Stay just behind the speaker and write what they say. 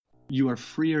You are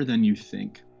freer than you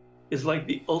think. Is like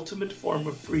the ultimate form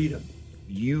of freedom.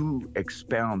 You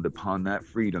expound upon that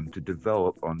freedom to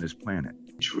develop on this planet.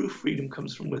 True freedom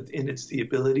comes from within. It's the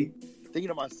ability. Thinking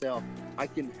to myself, I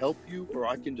can help you or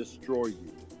I can destroy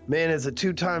you. Man, as a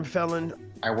two-time felon,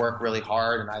 I work really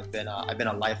hard, and I've been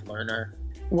a life learner.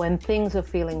 When things are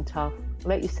feeling tough,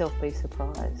 let yourself be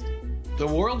surprised. The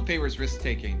world favors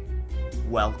risk-taking.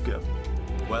 Welcome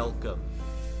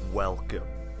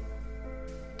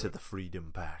to the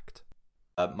Freedom Pact.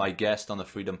 My guest on the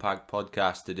Freedom Pact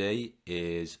podcast today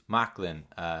is Macklin,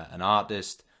 an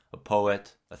artist, a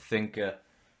poet, a thinker,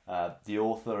 the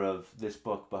author of this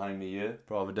book behind me here,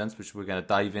 Providence, which we're going to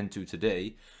dive into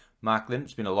today. Macklin,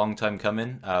 it's been a long time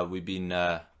coming. We've been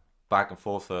back and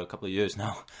forth for a couple of years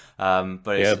now,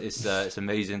 but it's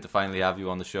amazing to finally have you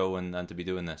on the show and to be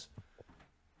doing this.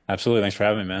 Absolutely, thanks for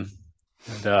having me, man.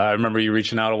 And, I remember you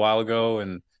reaching out a while ago,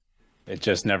 and it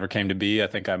just never came to be. I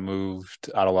think I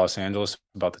moved out of Los Angeles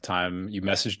about the time you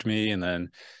messaged me, and then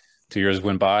 2 years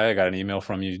went by. I got an email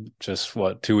from you just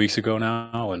 2 weeks ago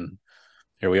now, and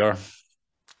here we are.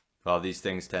 Well, these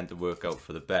things tend to work out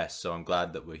for the best, so I'm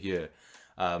glad that we're here.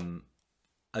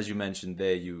 As you mentioned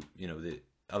there,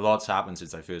 a lot's happened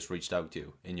since I first reached out to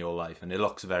you in your life, and it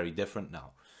looks very different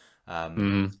now.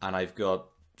 And I've got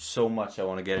so much I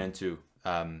want to get into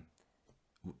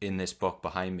in this book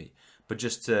behind me. But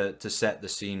just to set the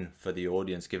scene for the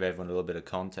audience, give everyone a little bit of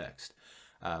context.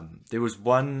 There was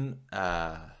one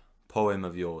poem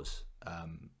of yours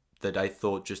that I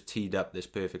thought just teed up this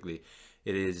perfectly.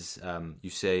 It is, you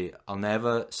say, "I'll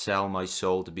never sell my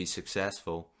soul to be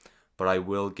successful, but I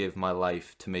will give my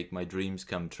life to make my dreams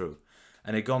come true."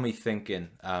 And it got me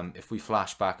thinking, if we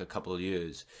flash back a couple of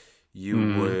years,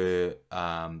 you were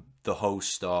the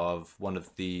host of one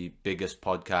of the biggest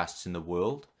podcasts in the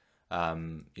world.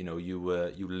 You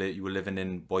were living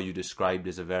in what you described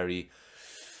as a very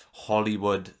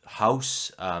Hollywood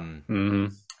house.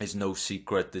 It's no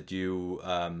secret that you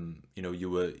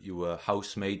were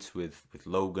housemates with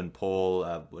Logan Paul,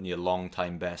 one of your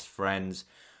longtime best friends.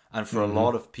 And for a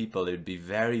lot of people, it would be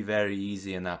very, very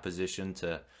easy in that position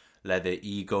to let their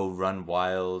ego run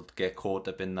wild, get caught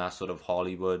up in that sort of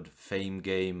Hollywood fame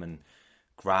game and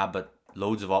grab at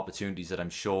loads of opportunities that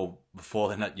I'm sure were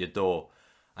falling at your door.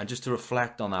 And just to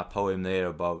reflect on that poem there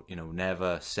about,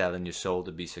 never selling your soul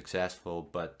to be successful,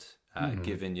 but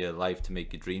giving your life to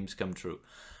make your dreams come true.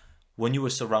 When you were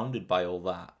surrounded by all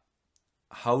that,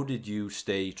 how did you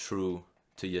stay true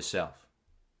to yourself?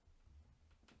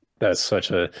 That's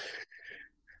such a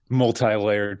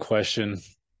multi-layered question,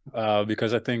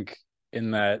 because I think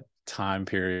in that time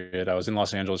period, I was in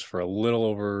Los Angeles for a little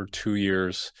over 2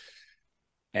 years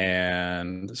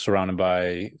and surrounded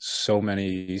by so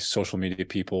many social media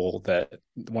people that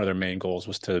one of their main goals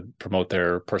was to promote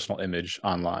their personal image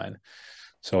online.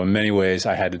 So in many ways,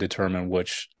 I had to determine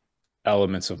which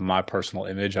elements of my personal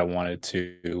image I wanted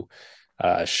to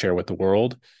share with the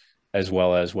world, as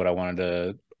well as what I wanted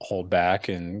to hold back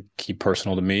and keep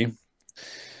personal to me.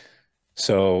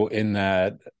 So in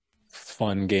that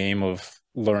fun game of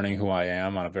learning who I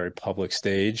am on a very public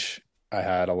stage, I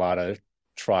had a lot of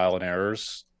trial and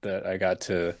errors that I got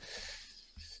to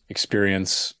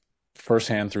experience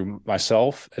firsthand through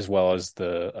myself, as well as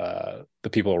the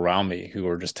people around me who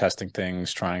were just testing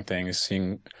things, trying things,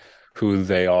 seeing who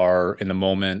they are in the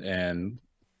moment, and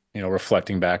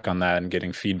reflecting back on that and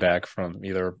getting feedback from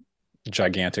either a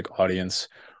gigantic audience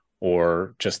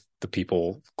or just the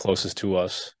people closest to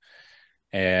us.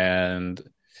 And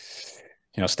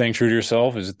staying true to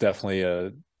yourself is definitely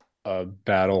a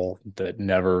battle that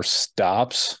never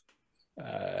stops.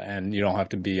 And you don't have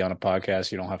to be on a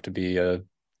podcast. You don't have to be a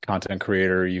content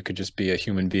creator. You could just be a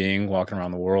human being walking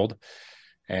around the world.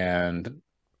 And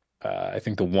I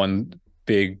think the one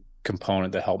big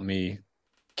component that helped me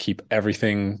keep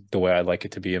everything the way I'd like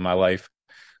it to be in my life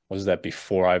was that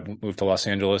before I moved to Los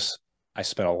Angeles, I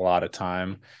spent a lot of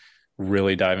time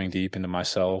really diving deep into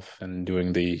myself and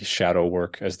doing the shadow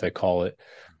work, as they call it,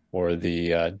 or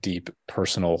the deep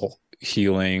personal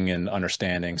healing and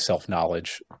understanding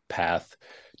self-knowledge path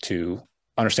to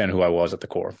understand who I was at the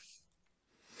core.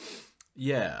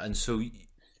 Yeah, and so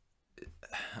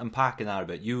unpacking that a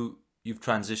bit, you've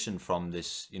transitioned from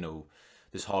this,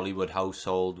 this Hollywood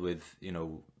household with,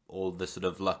 all the sort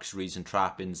of luxuries and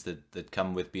trappings that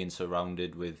come with being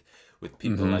surrounded with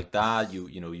people like that.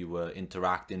 You were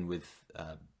interacting with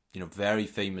very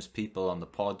famous people on the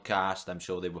podcast. I'm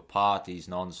sure there were parties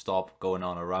non-stop going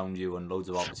on around you and loads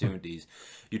of opportunities.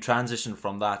 You transitioned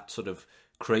from that sort of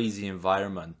crazy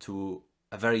environment to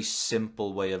a very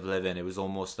simple way of living. It was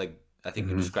almost like, I think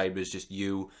you described it as just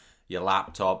you your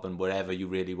laptop and wherever you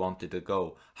really wanted to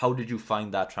go. How did you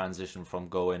find that transition from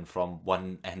going from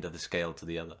one end of the scale to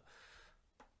the other?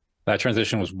 That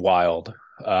transition was wild.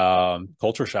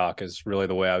 Culture shock is really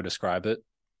the way I would describe it.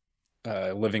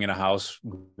 Living in a house,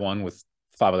 one with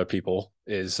 5 other people,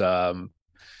 is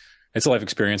it's a life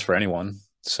experience for anyone.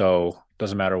 So it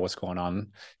doesn't matter what's going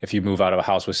on. If you move out of a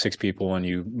house with 6 people and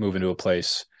you move into a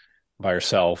place by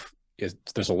yourself,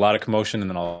 there's a lot of commotion, and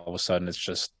then all of a sudden it's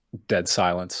just dead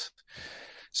silence.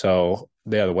 So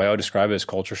yeah, the way I would describe it is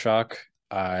culture shock.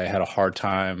 I had a hard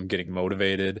time getting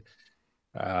motivated.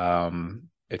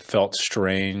 It felt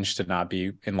strange to not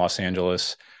be in Los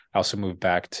Angeles. I also moved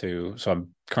back so I'm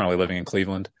currently living in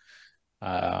Cleveland.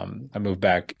 I moved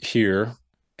back here,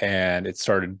 and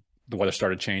the weather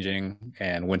started changing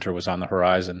and winter was on the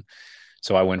horizon.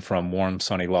 So I went from warm,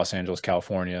 sunny Los Angeles,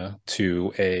 California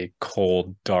to a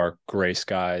cold, dark, gray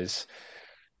skies,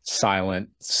 silent,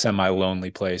 semi-lonely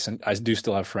place. And I do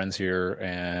still have friends here,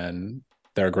 and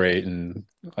they're great and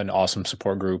an awesome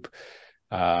support group.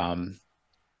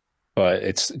 But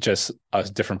it's just a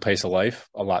different pace of life,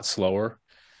 a lot slower.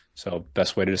 So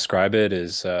best way to describe it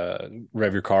is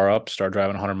rev your car up, start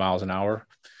driving 100 miles an hour,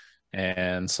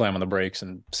 and slam on the brakes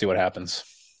and see what happens.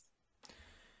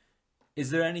 Is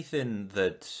there anything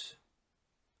that,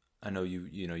 I know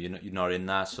you're not in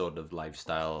that sort of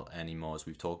lifestyle anymore, as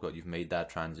we've talked about, you've made that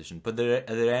transition, but are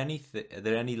there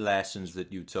any lessons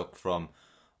that you took from,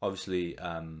 obviously,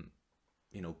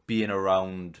 being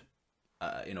around,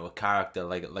 a character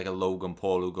like a Logan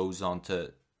Paul who goes on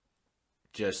to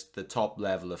just the top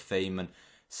level of fame, and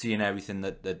seeing everything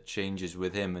that changes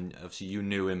with him? And obviously you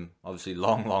knew him obviously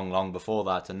long before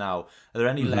that to now. Are there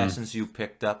any lessons you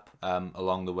picked up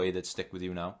along the way that stick with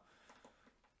you now?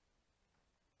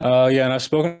 Yeah, and I've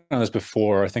spoken on this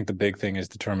before. I think the big thing is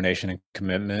determination and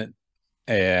commitment.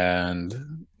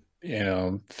 And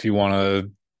if you want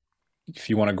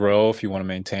to grow, if you want to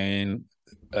maintain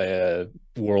a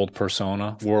world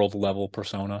level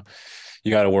persona,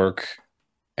 you got to work.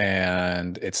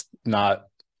 And it's not,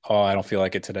 oh, I don't feel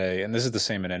like it today. And this is the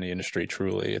same in any industry,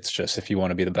 truly. It's just, if you want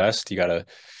to be the best, you gotta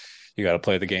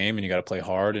play the game, and you gotta play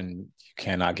hard, and you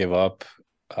cannot give up,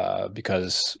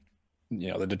 because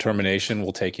the determination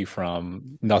will take you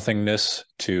from nothingness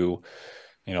to,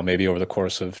 maybe over the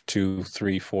course of 2,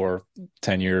 3, 4,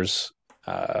 10 years,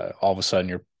 all of a sudden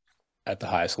you're at the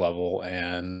highest level.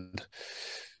 And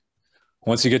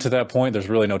once you get to that point, there's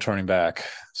really no turning back.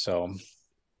 So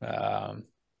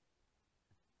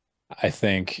I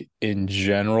think in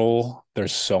general,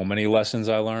 there's so many lessons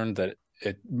I learned that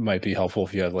it might be helpful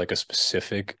if you have like a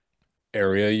specific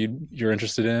area you're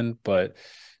interested in. But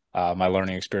my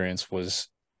learning experience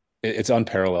it's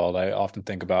unparalleled. I often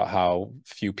think about how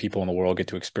few people in the world get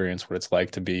to experience what it's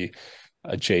like to be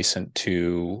adjacent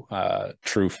to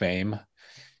true fame.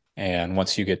 And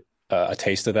once you get a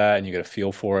taste of that and you get a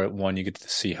feel for it, one, you get to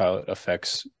see how it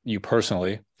affects you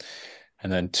personally.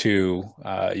 And then 2,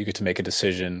 you get to make a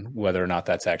decision whether or not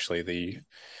that's actually the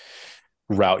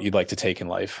route you'd like to take in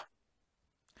life.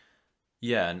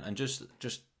 Yeah, and just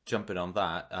jumping on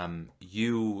that,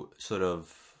 you sort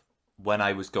of, when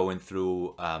I was going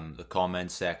through the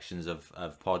comment sections of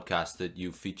podcasts that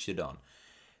you featured on,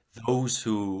 those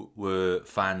who were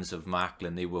fans of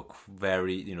Macklin, they were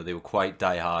they were quite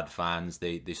diehard fans.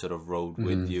 They sort of rode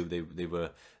with you.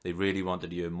 They really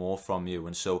wanted to hear more from you,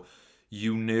 and so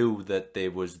you knew that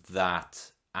there was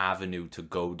that avenue to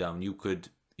go down. You could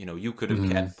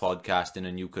have kept podcasting,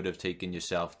 and you could have taken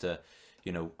yourself to,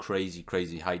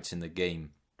 crazy heights in the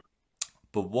game.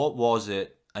 But what was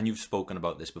it, and you've spoken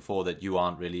about this before, that you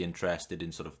aren't really interested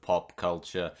in sort of pop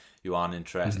culture, you aren't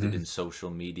interested in social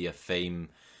media fame.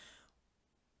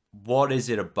 What is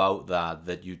it about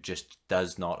that you just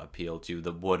does not appeal to you,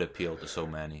 that would appeal to so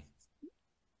many?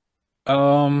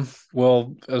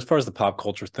 Well, as far as the pop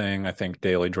culture thing, I think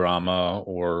daily drama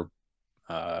or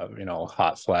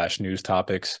hot flash news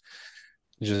topics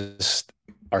just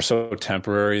are so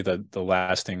temporary that the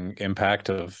lasting impact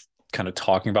of kind of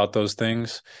talking about those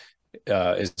things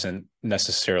isn't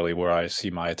necessarily where I see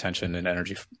my attention and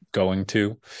energy going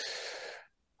to.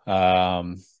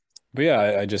 But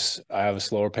yeah, I have a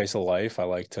slower pace of life. I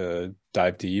like to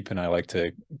dive deep, and I like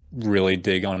to really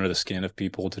dig under the skin of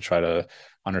people to try to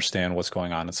understand what's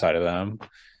going on inside of them.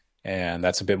 And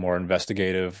that's a bit more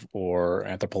investigative or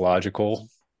anthropological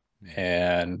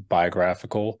and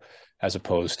biographical, as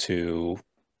opposed to,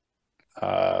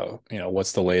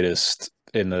 what's the latest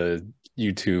in the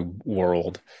YouTube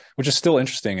world, which is still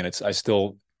interesting. And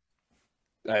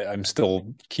I'm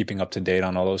still keeping up to date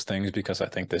on all those things, because I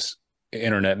think this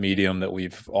internet medium that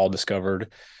we've all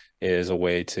discovered is a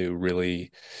way to really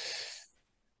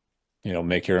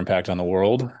make your impact on the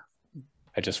world.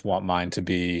 I just want mine to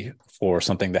be for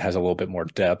something that has a little bit more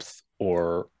depth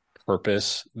or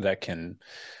purpose that can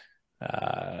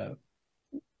I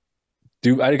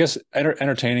guess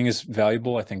entertaining is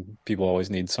valuable. I think people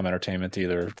always need some entertainment to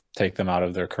either take them out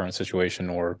of their current situation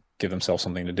or give themselves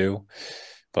something to do.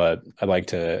 But I like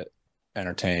to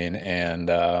entertain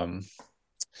and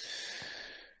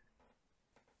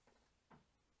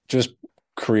just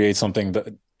create something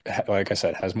that, like I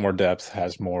said, has more depth,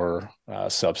 has more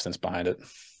substance behind it.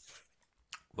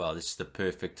 Well, this is the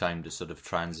perfect time to sort of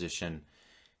transition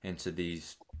into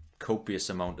these copious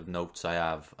amount of notes I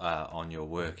have on your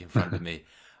work in front of me.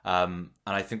 And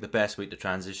I think the best way to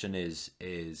transition is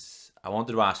I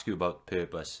wanted to ask you about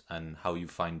purpose and how you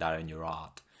find that in your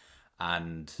art.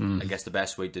 And I guess the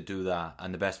best way to do that,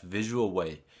 and the best visual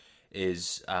way,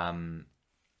 is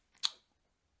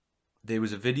there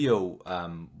was a video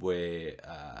where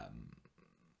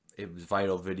it was a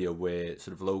viral video where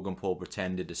sort of Logan Paul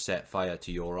pretended to set fire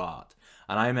to your art.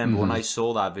 And I remember when I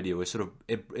saw that video,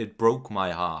 it broke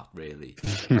my heart, really.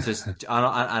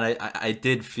 I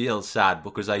did feel sad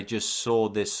because I just saw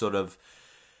this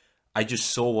I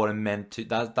just saw what it meant to.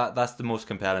 That's the most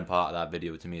compelling part of that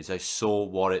video to me, is I saw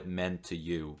what it meant to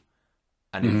you,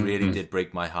 and it really did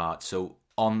break my heart. So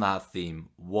on that theme,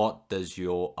 what does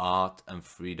your art and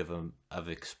freedom of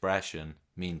expression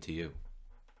mean to you?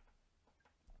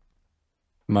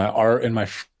 My art and my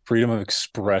freedom of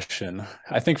expression.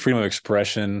 I think freedom of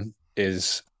expression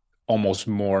is almost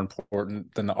more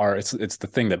important than the art. It's the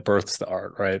thing that births the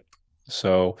art, right?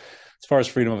 So as far as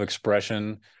freedom of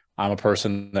expression, I'm a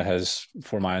person that has,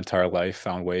 for my entire life,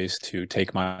 found ways to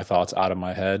take my thoughts out of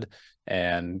my head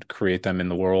and create them in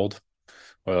the world,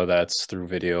 whether that's through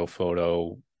video,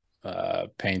 photo,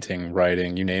 painting,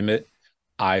 writing, you name it.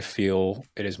 I feel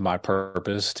it is my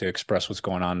purpose to express what's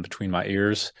going on between my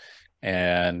ears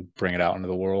and bring it out into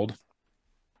the world.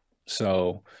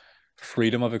 So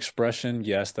freedom of expression,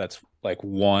 yes, that's like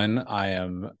one. I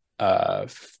am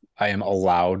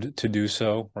allowed to do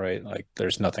so, right? Like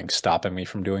there's nothing stopping me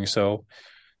from doing so.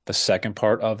 The second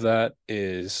part of that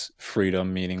is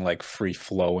freedom, meaning like free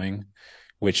flowing,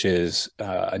 which is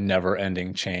a never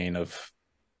ending chain of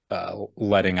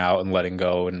letting out and letting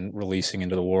go and releasing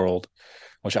into the world,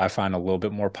 which I find a little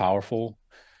bit more powerful,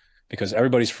 because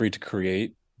everybody's free to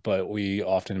create, but we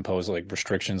often impose like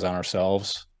restrictions on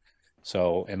ourselves.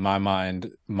 So in my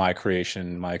mind, my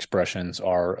creation, my expressions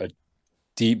are a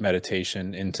deep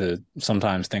meditation into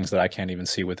sometimes things that I can't even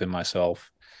see within myself.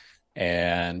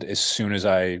 And as soon as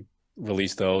I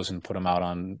release those and put them out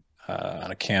on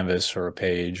a canvas or a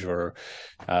page, or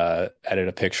edit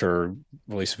a picture,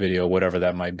 release a video, whatever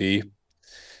that might be,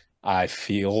 I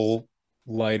feel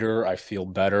lighter, I feel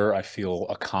better, I feel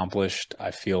accomplished, I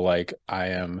feel like I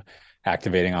am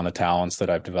activating on the talents that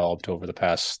I've developed over the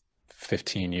past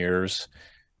 15 years.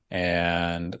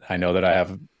 And I know that I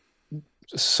have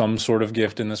some sort of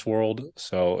gift in this world.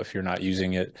 So if you're not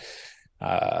using it,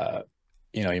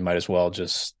 you might as well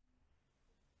just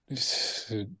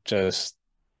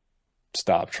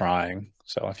stop trying.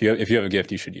 So if you have a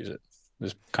gift, you should use it.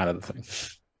 Is kind of the thing.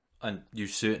 And you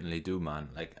certainly do, man.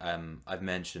 Like I've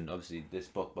mentioned, obviously, this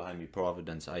book behind me,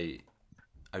 Providence. I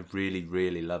really,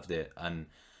 really loved it, and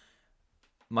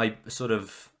my sort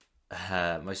of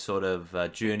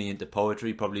journey into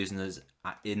poetry probably isn't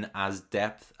as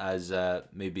depth as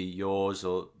maybe yours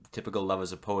or typical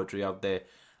lovers of poetry out there.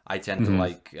 I tend to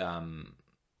like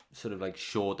sort of like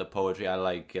shorter poetry. I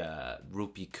like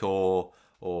Rupi Kaur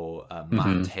or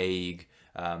Matt Haig,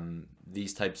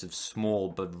 these types of small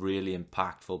but really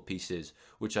impactful pieces,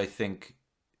 which I think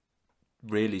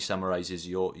really summarizes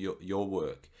your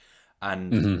work.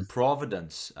 And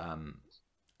Providence,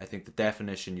 I think the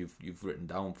definition you've written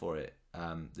down for it,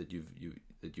 that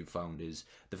you've found, is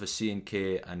the foreseeing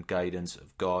care and guidance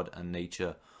of God and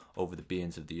nature over the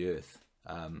beings of the earth.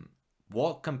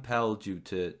 What compelled you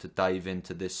to dive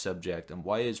into this subject, and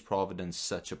why is Providence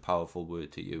such a powerful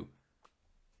word to you?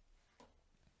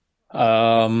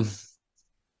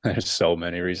 There's so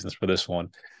many reasons for this one.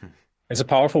 It's a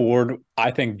powerful word,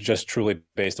 I think, just truly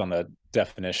based on the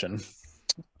definition.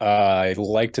 I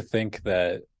like to think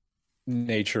that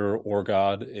nature or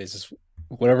God is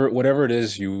whatever it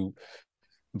is you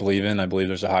believe in. I believe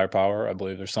there's a higher power. I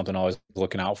believe there's something always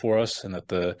looking out for us, and that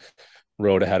the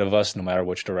road ahead of us, no matter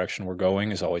which direction we're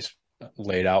going, is always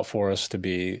laid out for us to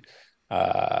be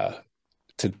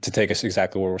to take us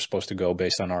exactly where we're supposed to go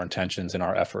based on our intentions and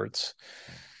our efforts.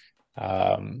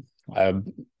 I'm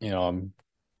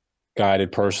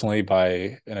guided personally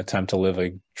by an attempt to live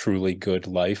a truly good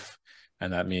life.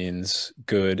 And that means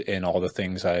good in all the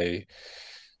things I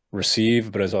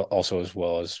receive, but as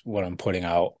well as what I'm putting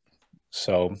out.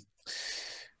 So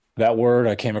that word,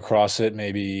 I came across it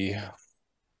maybe,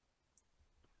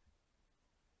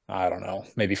 I don't know,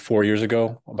 maybe 4 years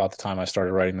ago, about the time I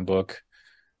started writing the book.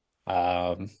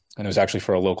 And it was actually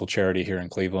for a local charity here in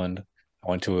Cleveland. I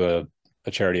went to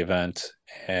a charity event,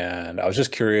 and I was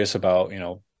just curious about,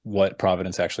 what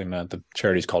Providence actually meant. The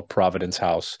charity is called Providence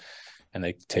House, and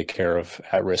they take care of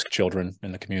at-risk children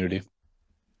in the community.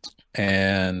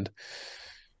 And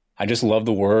I just love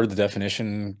the word. The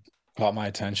definition caught my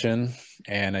attention,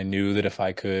 and I knew that if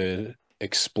I could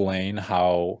explain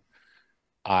how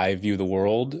I view the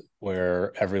world,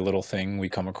 where every little thing we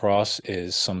come across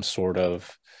is some sort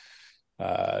of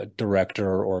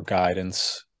director or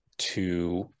guidance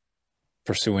to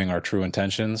pursuing our true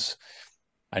intentions,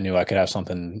 I knew I could have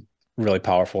something really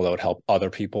powerful that would help other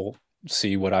people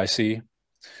see what I see.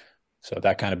 So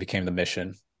that kind of became the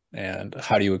mission. And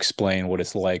how do you explain what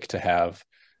it's like to have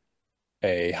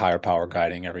a higher power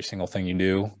guiding every single thing you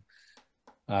do,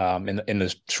 in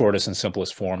the shortest and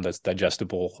simplest form that's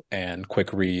digestible and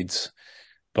quick reads,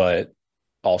 but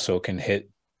also can hit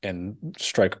and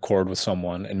strike a chord with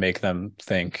someone and make them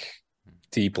think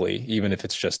deeply, even if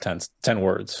it's just 10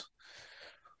 words.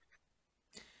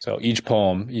 So each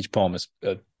poem is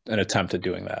an attempt at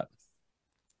doing that.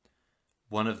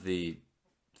 One of the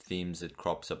themes that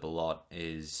crops up a lot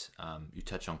is you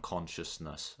touch on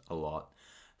consciousness a lot.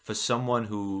 For someone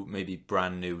who may be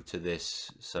brand new to this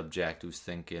subject, who's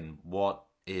thinking, what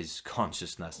is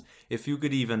consciousness? If you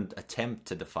could even attempt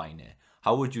to define it,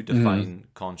 how would you define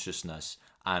consciousness,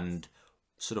 and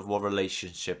sort of what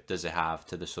relationship does it have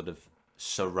to the sort of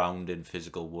surrounding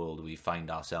physical world we find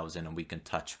ourselves in and we can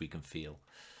touch, we can feel?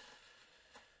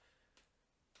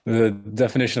 The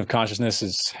definition of consciousness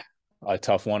is a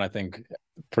tough one. I think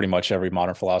pretty much every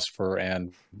modern philosopher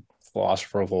and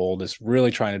philosopher of old is really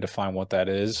trying to define what that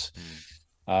is.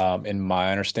 In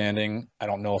my understanding, I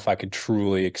don't know if I could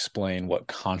truly explain what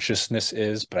consciousness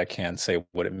is, but I can say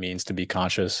what it means to be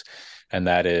conscious. And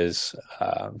that is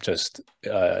just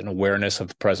an awareness of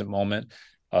the present moment,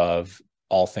 of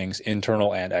all things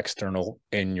internal and external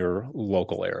in your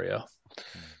local area.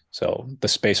 So the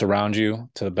space around you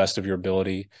to the best of your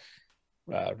ability,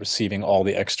 receiving all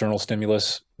the external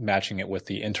stimulus, matching it with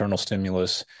the internal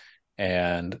stimulus,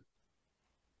 and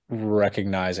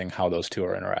recognizing how those two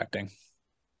are interacting.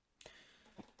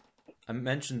 I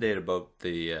mentioned there about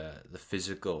the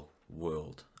physical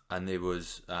world, and there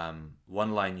was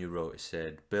one line you wrote. It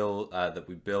said, that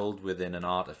we build within an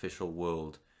artificial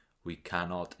world we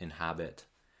cannot inhabit.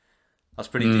 That's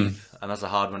pretty deep, and that's a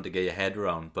hard one to get your head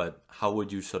around, but how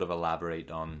would you sort of elaborate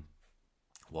on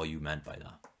what you meant by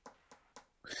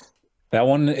that? That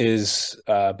one is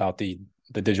about the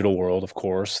digital world, of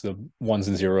course, the ones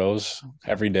and zeros.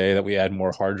 Every day that we add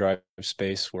more hard drive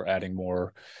space, we're adding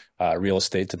more real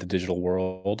estate to the digital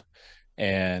world.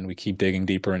 And we keep digging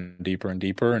deeper and deeper and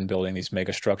deeper and building these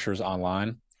mega structures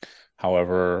online.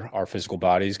 However, our physical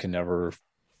bodies can never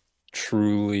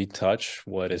truly touch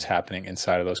what is happening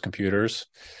inside of those computers.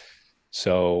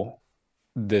 So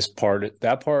that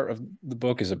part of the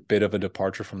book is a bit of a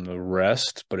departure from the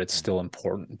rest, but it's still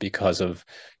important because of,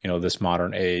 this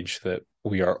modern age that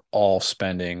we are all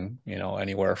spending,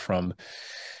 anywhere from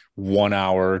 1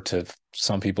 hour to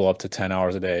some people up to 10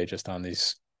 hours a day just on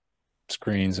these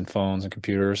screens and phones and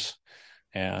computers.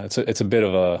 And it's a bit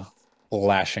of a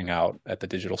lashing out at the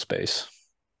digital space.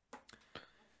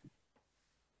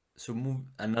 So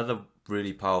another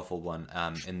really powerful one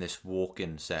in this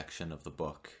walk-in section of the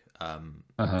book.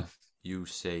 You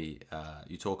say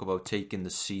you talk about taking the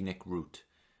scenic route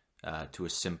to a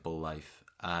simple life,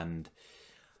 and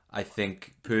I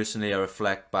think personally I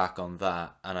reflect back on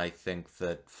that, and I think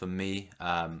that for me,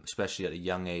 especially at a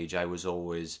young age, I was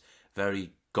always very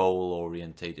goal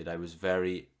orientated. I was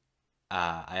very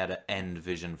I had an end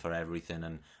vision for everything,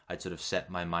 and I'd sort of set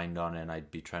my mind on it, and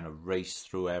I'd be trying to race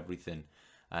through everything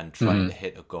and trying to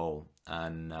hit a goal.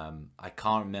 And I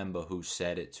can't remember who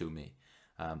said it to me.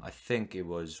 I think it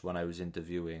was when I was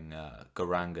interviewing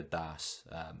Gauranga Das,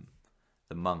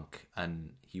 the monk,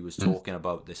 and he was talking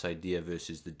about this idea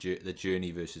versus the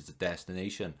journey versus the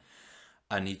destination.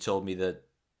 And he told me that,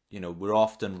 we're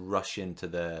often rushing to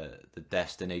the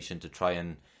destination to try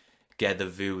and get the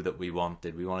view that we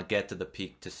wanted. We want to get to the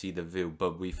peak to see the view,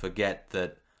 but we forget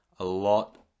that a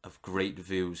lot of great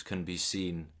views can be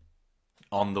seen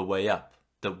on the way up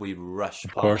that we rush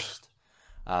past.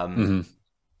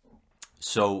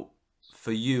 So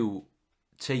for you,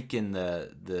 taking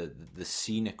the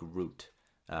scenic route,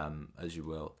 as you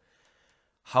will,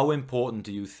 how important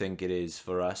do you think it is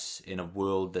for us in a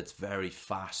world that's very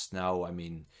fast now? I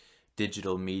mean,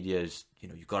 digital media is,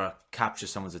 you've got to capture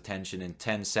someone's attention in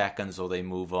 10 seconds or they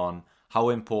move on. How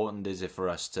important is it for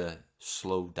us to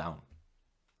slow down?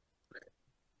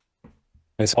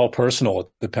 It's all personal. It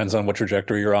depends on what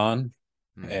trajectory you're on.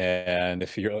 And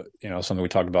if you're, something we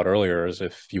talked about earlier is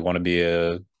if you want to be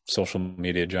a social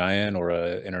media giant or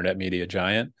a internet media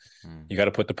giant, you got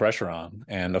to put the pressure on.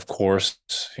 And of course,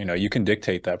 you can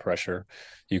dictate that pressure.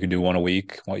 You can do one a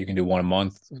week, you can do one a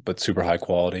month, but super high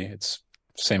quality. It's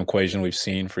the same equation we've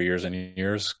seen for years and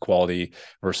years, quality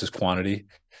versus quantity.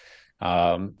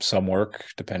 Some work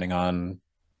depending on,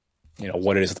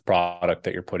 what it is the product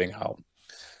that you're putting out.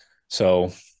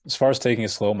 So as far as taking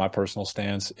it slow, my personal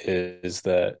stance is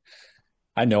that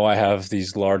I know I have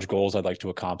these large goals I'd like to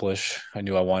accomplish. I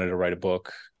knew I wanted to write a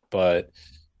book, but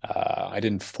I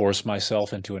didn't force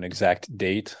myself into an exact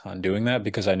date on doing that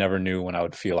because I never knew when I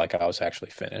would feel like I was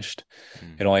actually finished.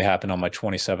 It only happened on my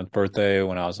 27th birthday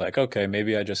when I was like, okay,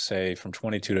 maybe I just say from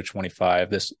 22 to 25,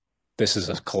 this is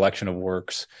a collection of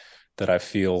works that I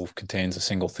feel contains a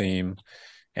single theme.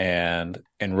 And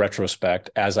in retrospect,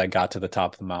 as I got to the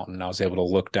top of the mountain, I was able to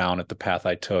look down at the path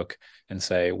I took and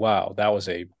say, wow, that was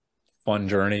a fun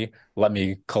journey. Let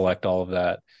me collect all of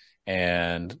that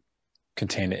and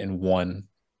contain it in one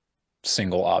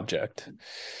single object.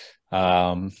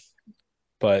 But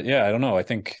yeah, I don't know. I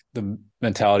think the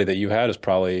mentality that you had is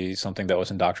probably something that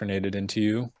was indoctrinated into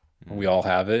you. We all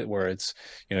have it where it's,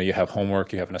 you have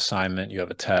homework, you have an assignment, you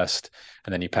have a test,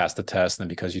 and then you pass the test. And then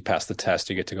because you pass the test,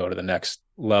 you get to go to the next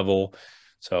level.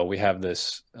 So we have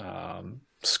this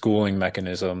schooling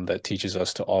mechanism that teaches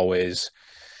us to always,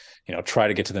 try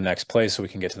to get to the next place so we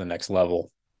can get to the next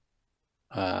level.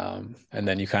 And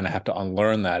then you kind of have to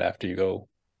unlearn that after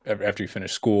you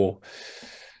finish school,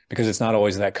 because it's not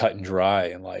always that cut and dry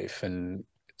in life. And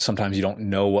sometimes you don't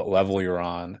know what level you're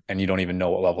on and you don't even know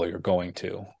what level you're going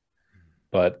to.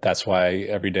 But that's why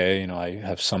every day, I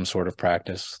have some sort of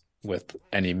practice with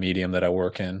any medium that I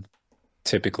work in.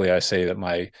 Typically, I say that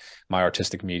my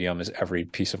artistic medium is every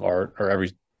piece of art or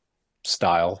every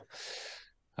style.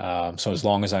 So as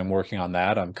long as I'm working on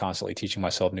that, I'm constantly teaching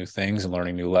myself new things and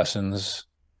learning new lessons.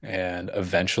 And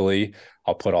eventually,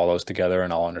 I'll put all those together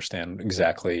and I'll understand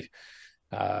exactly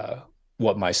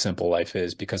what my simple life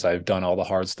is, because I've done all the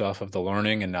hard stuff of the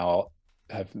learning and now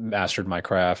I've mastered my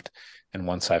craft. And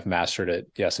once I've mastered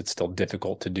it, yes, it's still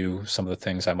difficult to do some of the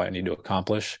things I might need to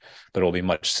accomplish, but it'll be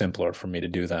much simpler for me to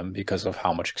do them because of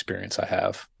how much experience I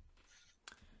have.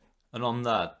 And on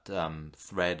that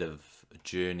thread of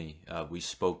journey, we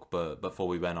spoke before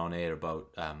we went on air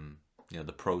about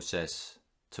the process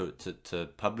to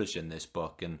publishing this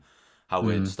book and how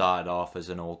it started off as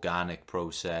an organic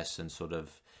process and sort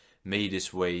of made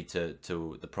its way to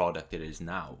the product it is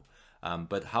now.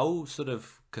 But how sort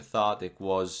of cathartic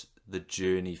was the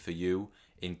journey for you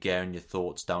in getting your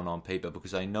thoughts down on paper?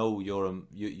 Because I know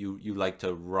you like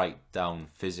to write down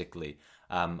physically.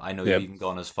 I know you've even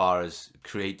gone as far as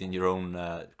creating your own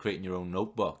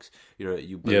notebooks.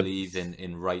 You believe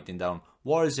in writing down.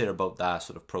 What is it about that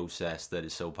sort of process that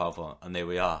is so powerful? And there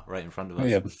we are, right in front of us.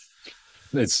 Yeah,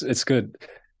 it's good.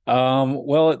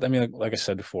 Well, I mean, like I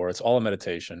said before, it's all a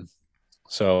meditation.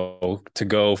 So to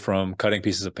go from cutting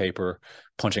pieces of paper,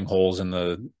 punching holes in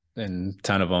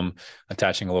 10 of them,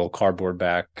 attaching a little cardboard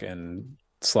back and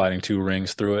sliding 2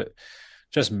 rings through it,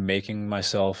 just making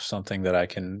myself something that I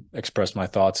can express my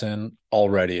thoughts in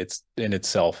already, it's in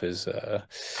itself is a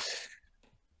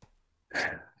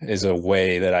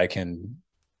way that I can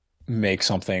make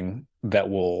something that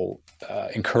will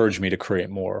encourage me to create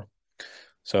more.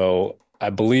 So I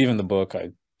believe in the book,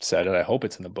 I said it, I hope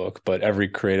it's in the book, but every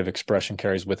creative expression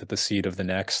carries with it the seed of the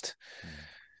next.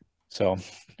 So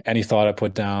any thought I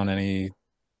put down,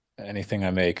 anything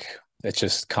I make, it's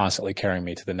just constantly carrying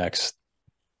me to the next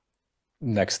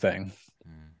thing.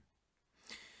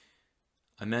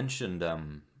 I mentioned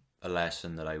a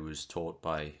lesson that I was taught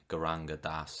by Garanga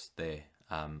Das there,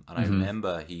 and I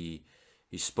remember he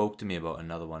spoke to me about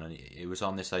another one, and it was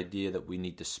on this idea that we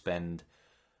need to spend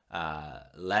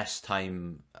less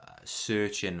time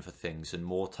searching for things and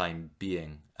more time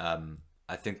being.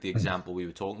 I think the example we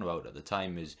were talking about at the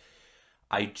time is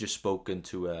I'd just spoken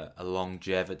to a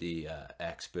longevity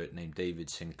expert named David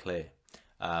Sinclair.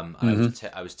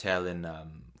 I was telling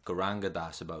Garanga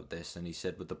Das about this, and he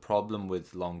said, "But the problem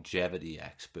with longevity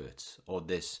experts, or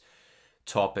this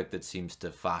topic that seems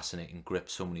to fascinate and grip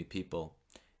so many people,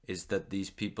 is that these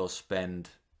people spend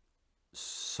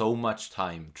so much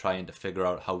time trying to figure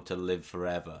out how to live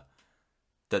forever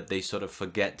that they sort of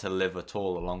forget to live at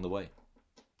all along the way."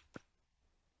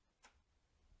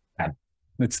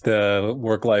 It's the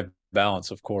work-life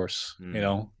balance, of course,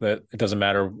 that it doesn't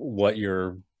matter what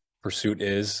your pursuit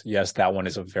is, yes, that one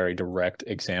is a very direct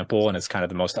example, and it's kind of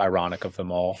the most ironic of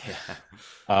them all.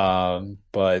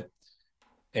 But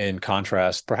in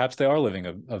contrast, perhaps they are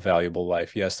living a valuable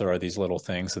life. Yes, there are these little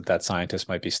things that scientist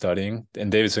might be studying.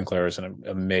 And David Sinclair is an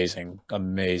amazing,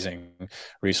 amazing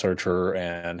researcher,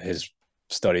 and his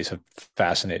studies have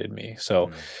fascinated me.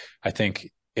 So I think,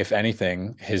 if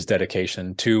anything, his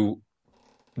dedication to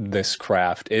this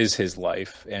craft is his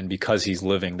life. And because he's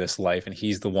living this life and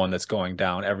he's the one that's going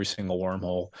down every single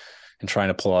wormhole and trying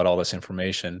to pull out all this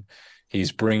information,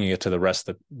 he's bringing it to the rest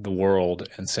of the world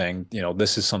and saying,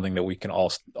 this is something that we can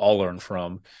all learn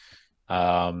from.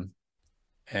 And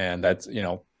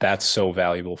that's so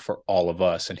valuable for all of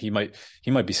us. And he might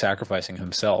be sacrificing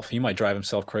himself. He might drive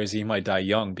himself crazy. He might die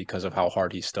young because of how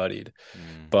hard he studied.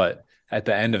 But at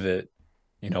the end of it,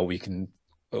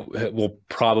 we'll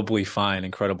probably find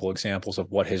incredible examples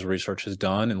of what his research has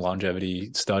done in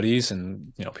longevity studies.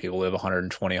 And, people live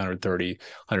 120, 130,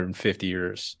 150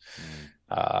 years.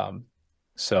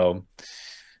 So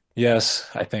yes,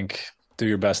 I think do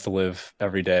your best to live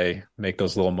every day, make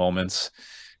those little moments.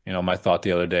 My thought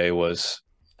the other day was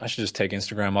I should just take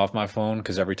Instagram off my phone,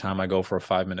 because every time I go for a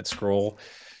 5-minute scroll,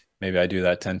 maybe I do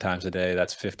that 10 times a day.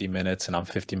 That's 50 minutes, and I'm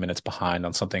 50 minutes behind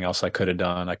on something else I could have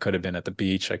done. I could have been at the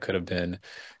beach. I could have been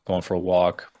going for a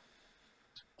walk.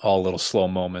 All little slow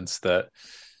moments that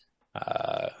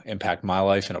impact my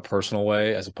life in a personal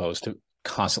way, as opposed to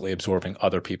constantly absorbing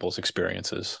other people's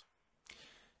experiences.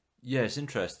 Yeah, it's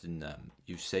interesting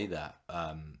you say that.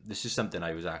 This is something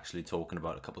I was actually talking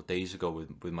about a couple of days ago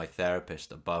with my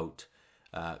therapist about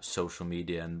social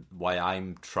media and why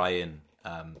I'm trying.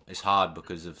 It's hard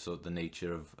because of sort of the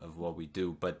nature of what we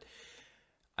do, but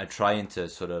I'm trying to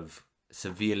sort of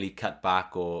severely cut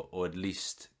back or at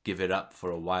least give it up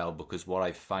for a while, because what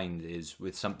I find is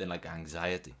with something like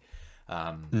anxiety,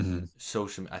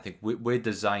 social, I think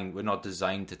we're not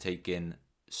designed to take in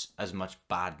as much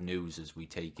bad news as we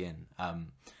take in.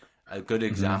 A good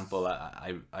example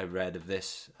I read of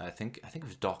this, I think it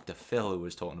was Dr. Phil who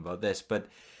was talking about this, but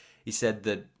he said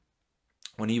that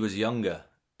when he was younger,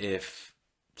 if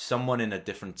someone in a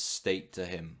different state to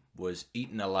him was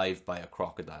eaten alive by a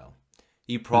crocodile,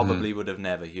 he probably would have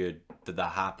never heard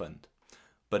that happened.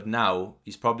 But now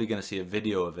he's probably going to see a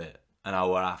video of it an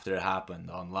hour after it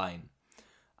happened online.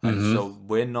 And so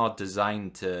we're not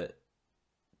designed to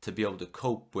be able to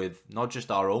cope with not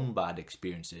just our own bad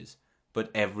experiences,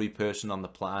 but every person on the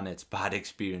planet's bad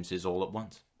experiences all at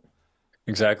once.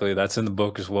 Exactly. That's in the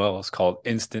book as well. It's called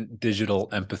Instant Digital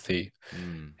Empathy.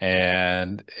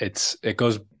 And it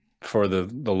goes for the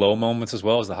low moments as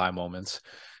well as the high moments.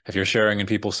 If you're sharing in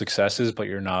people's successes, but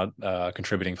you're not a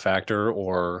contributing factor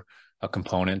or a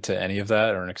component to any of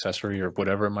that, or an accessory or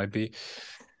whatever it might be,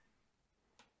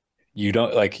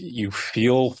 you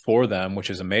feel for them, which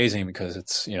is amazing, because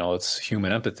it's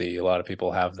human empathy. A lot of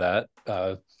people have that,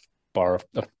 bar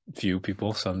a few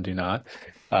people, some do not.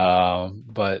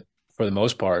 But for the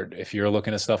most part, if you're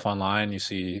looking at stuff online, you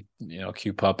see,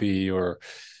 cute puppy or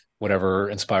whatever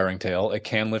inspiring tale, it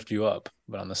can lift you up.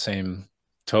 But on the same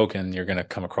token, you're going to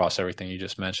come across everything you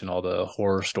just mentioned, all the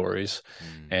horror stories.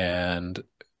 And,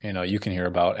 you can hear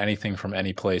about anything from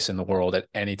any place in the world at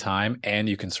any time, and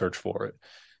you can search for it.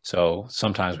 So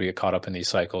sometimes we get caught up in these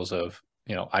cycles of,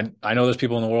 I know there's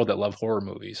people in the world that love horror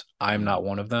movies. I'm not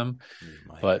one of them,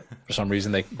 but for some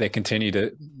reason they continue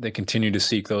to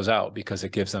seek those out because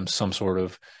it gives them some sort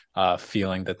of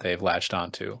feeling that they've latched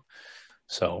onto.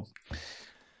 So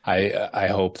I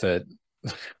hope that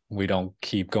we don't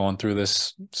keep going through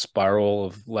this spiral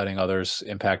of letting others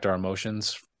impact our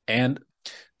emotions. And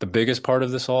the biggest part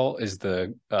of this all is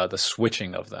the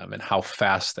switching of them and how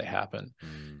fast they happen.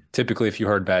 Typically, if you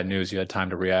heard bad news, you had time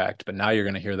to react. But now you're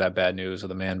going to hear that bad news of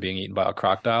the man being eaten by a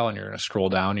crocodile, and you're going to scroll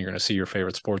down. You're going to see your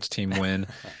favorite sports team win.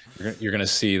 You're going to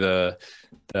see the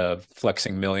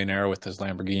flexing millionaire with his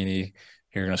Lamborghini.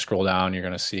 You're going to scroll down. You're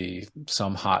going to see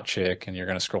some hot chick, and you're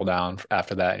going to scroll down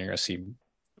after that, and you're going to see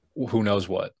who knows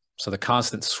what. So the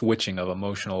constant switching of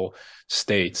emotional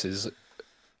states is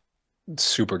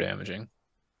super damaging.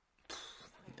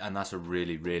 And that's a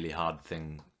really, really hard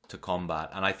thing to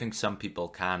combat. And I think some people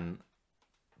can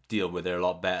deal with it a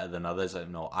lot better than others. I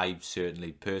know I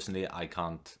certainly, personally, I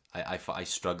can't. I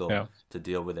struggle to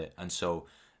deal with it. And so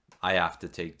I have to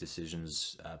take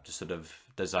decisions to sort of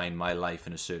design my life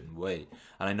in a certain way.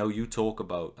 And I know you talk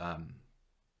about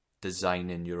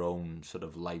designing your own sort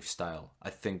of lifestyle. I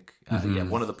think,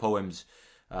 one of the poems,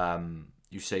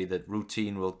 you say that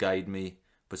routine will guide me,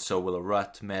 but so will a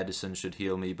rut. Medicine should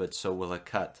heal me, but so will a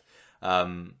cut.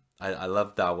 I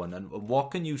love that one. And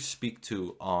what can you speak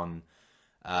to on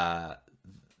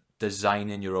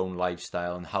designing your own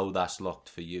lifestyle and how that's looked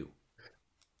for you?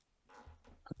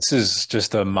 This is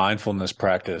just a mindfulness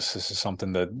practice. This is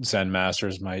something that Zen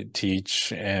masters might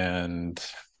teach, and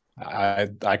I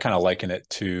kind of liken it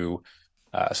to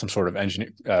some sort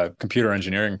of computer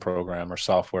engineering program or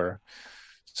software.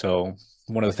 So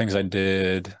one of the things I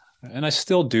did, and I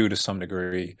still do to some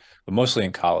degree, but mostly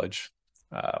in college,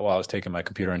 while I was taking my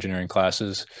computer engineering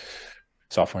classes,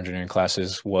 software engineering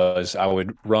classes, was I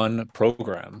would run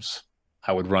programs.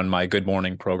 I would run my Good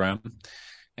Morning program,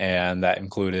 and that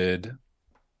included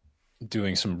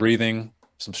doing some breathing,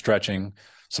 some stretching,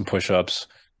 some push-ups,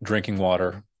 drinking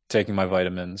water, taking my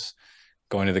vitamins,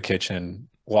 going to the kitchen,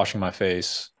 washing my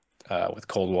face with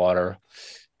cold water,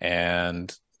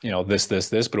 and this,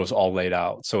 but it was all laid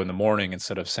out. So in the morning,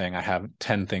 instead of saying I have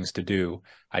 10 things to do,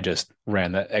 I just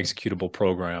ran that executable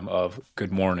program of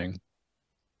Good Morning.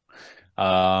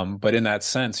 But in that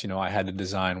sense, I had to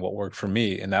design what worked for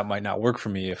me, and that might not work for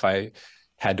me if I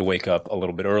had to wake up a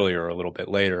little bit earlier or a little bit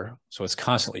later. So it's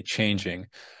constantly changing,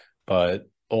 but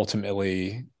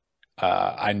ultimately,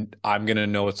 I'm going to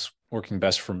know what's working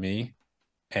best for me,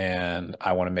 and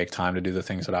I want to make time to do the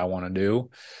things that I want to do.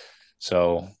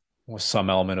 So with some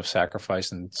element of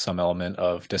sacrifice and some element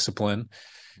of discipline,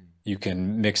 you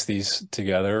can mix these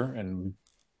together and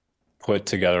put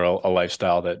together a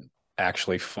lifestyle that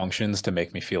actually functions to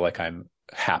make me feel like I'm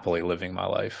happily living my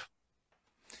life.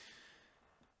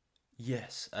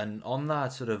 Yes, and on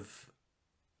that sort of,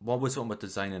 what we're talking about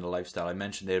designing a lifestyle, I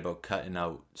mentioned there about cutting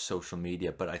out social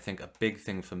media, but I think a big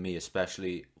thing for me,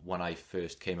 especially when I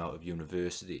first came out of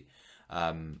university,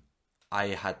 I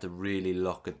had to really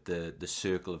look at the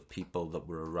circle of people that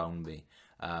were around me.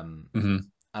 And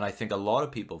I think a lot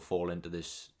of people fall into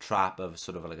this trap of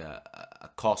sort of like a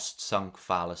cost-sunk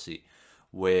fallacy,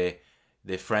 where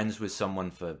they're friends with someone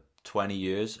for 20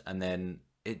 years, and then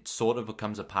it sort of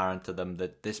becomes apparent to them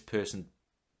that this person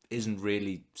isn't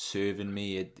really serving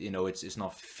me. It's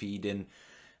not feeding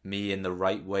me in the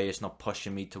right way. It's not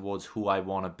pushing me towards who I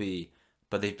want to be.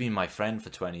 But they've been my friend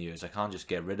for 20 years. I can't just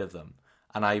get rid of them.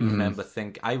 And I remember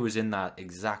I was in that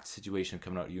exact situation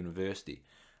coming out of university.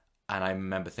 And I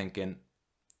remember thinking,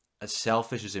 as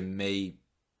selfish as it may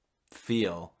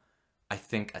feel, I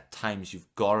think at times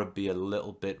you've got to be a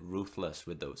little bit ruthless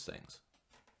with those things.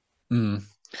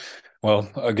 Well,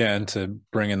 again, to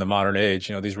bring in the modern age,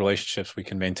 these relationships we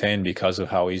can maintain because of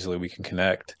how easily we can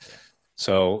connect.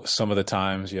 So some of the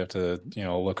times you have to,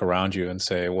 look around you and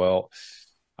say, well,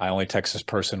 I only text this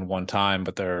person one time,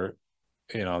 but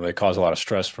they cause a lot of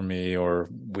stress for me, or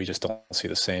we just don't see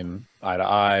the same eye to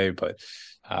eye, but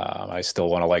I still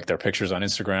want to like their pictures on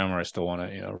Instagram, or I still want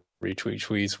to, retweet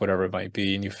tweets, whatever it might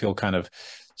be. And you feel kind of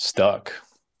stuck.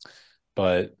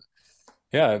 But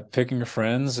yeah, picking your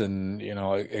friends, and,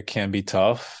 it can be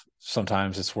tough.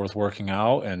 Sometimes it's worth working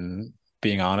out and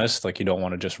being honest. Like, you don't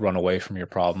want to just run away from your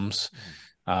problems.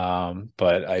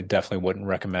 But I definitely wouldn't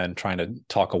recommend trying to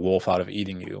talk a wolf out of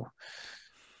eating you.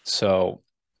 So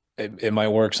it might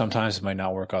work sometimes, it might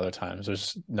not work other times.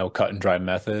 There's no cut and dry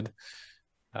method.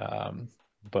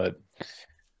 But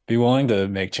be willing to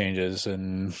make changes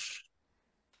and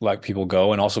let people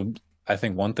go. And also, I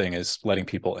think one thing is letting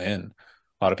people in.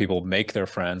 A lot of people make their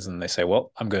friends and they say,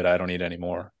 well, I'm good, I don't need any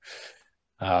more.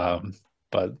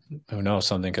 But who knows,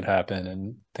 something could happen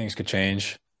and things could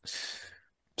change.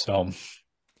 So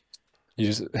you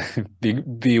just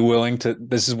be willing to,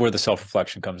 this is where the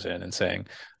self-reflection comes in, and saying,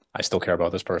 I still care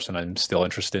about this person. I'm still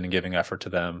interested in giving effort to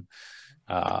them.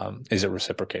 Is it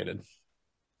reciprocated?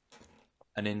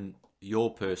 And in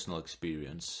your personal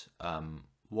experience,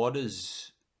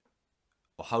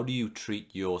 how do you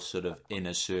treat your sort of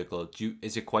inner circle?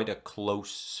 Is it quite a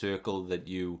close circle that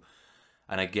you,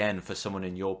 and again, for someone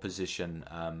in your position,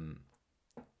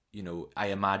 I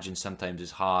imagine sometimes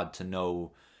it's hard to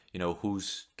know,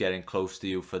 who's getting close to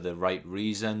you for the right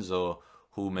reasons, or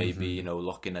who may be,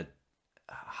 looking at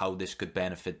how this could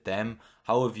benefit them.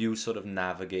 How have you sort of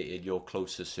navigated your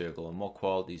closest circle, and what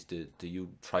qualities do you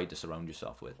try to surround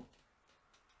yourself with?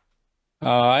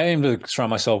 I aim to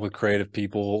surround myself with creative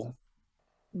people.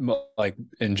 Like,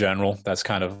 in general, that's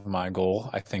kind of my goal.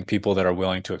 I think people that are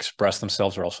willing to express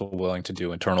themselves are also willing to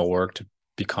do internal work to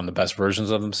become the best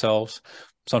versions of themselves.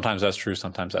 Sometimes that's true,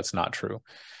 sometimes that's not true.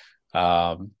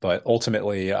 But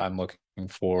ultimately, I'm looking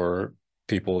for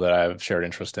people that I have shared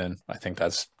interest in. I think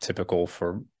that's typical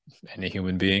for any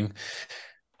human being.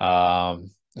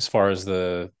 As far as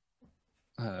the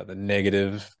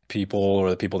negative people, or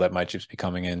the people that might just be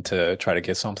coming in to try to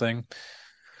get something,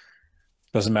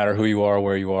 doesn't matter who you are,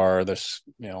 where you are. There's,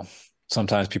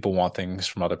 sometimes people want things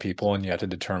from other people, and you have to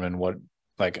determine what,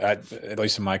 at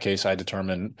least in my case, I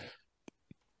determine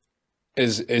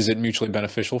is it mutually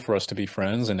beneficial for us to be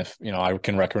friends? And if, you know, I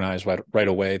can recognize right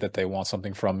away that they want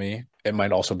something from me, it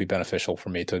might also be beneficial for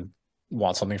me to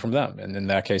want something from them. And in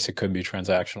that case, it could be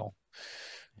transactional.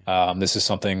 This is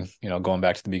something, you know, going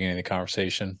back to the beginning of the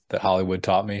conversation, that Hollywood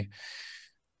taught me.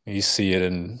 You see it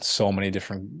in so many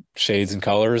different shades and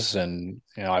colors. And,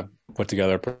 you know, I put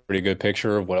together a pretty good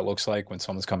picture of what it looks like when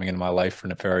someone's coming into my life for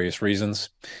nefarious reasons.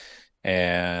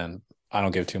 And I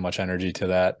don't give too much energy to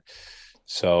that.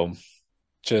 So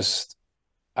just,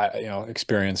 you know,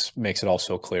 experience makes it all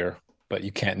so clear, but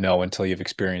you can't know until you've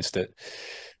experienced it.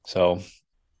 So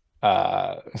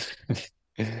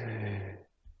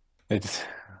it's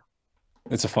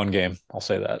a fun game. I'll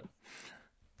say that.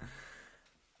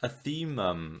 A theme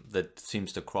that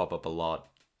seems to crop up a lot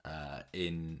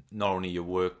in not only your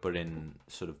work, but in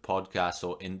sort of podcasts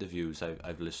or interviews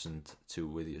I've listened to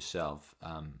with yourself.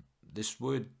 This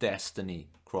word destiny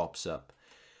crops up.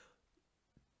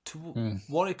 To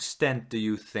what extent do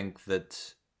you think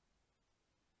that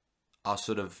our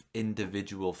sort of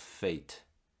individual fate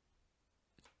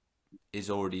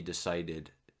is already decided?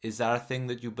 Is that a thing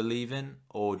that you believe in,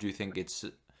 or do you think it's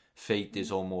fate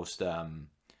is almost a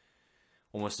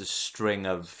string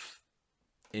of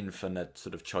infinite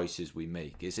sort of choices we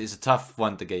make? It's a tough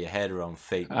one to get your head around,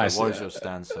 fate. But what is your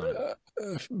stance on it?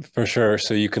 For sure.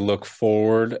 So you could look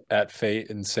forward at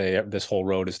fate and say this whole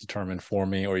road is determined for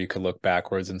me, or you could look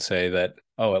backwards and say that,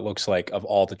 oh, it looks like of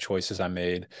all the choices I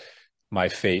made, my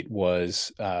fate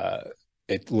was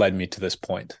it led me to this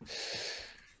point.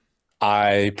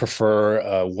 I prefer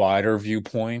a wider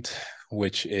viewpoint,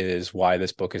 which is why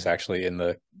this book is actually in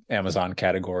the Amazon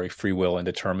category, free will and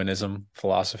determinism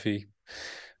philosophy.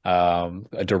 A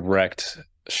direct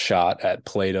shot at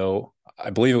Plato. I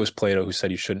believe it was Plato who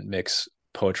said you shouldn't mix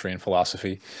poetry and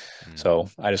philosophy. So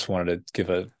I just wanted to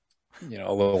give a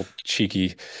little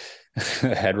cheeky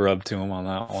head rub to him on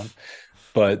that one.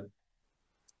 But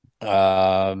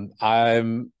I'm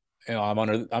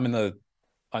in the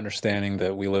understanding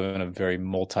that we live in a very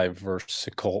multiverse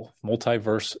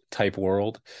type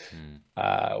world,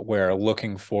 where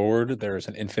looking forward, there's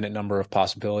an infinite number of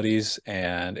possibilities,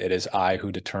 and it is I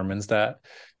who determines that.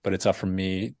 But it's up for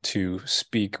me to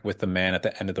speak with the man at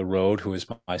the end of the road, who is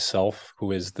myself,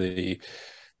 who is the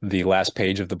last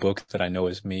page of the book that I know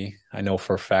is me. I know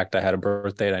for a fact I had a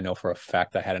birth date. I know for a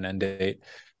fact I had an end date.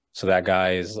 So that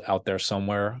guy is out there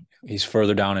somewhere. He's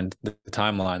further down in the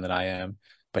timeline than I am,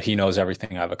 but he knows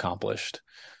everything I've accomplished.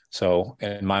 So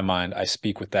in my mind, I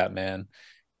speak with that man,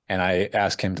 and I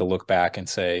ask him to look back and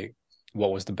say,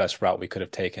 what was the best route we could have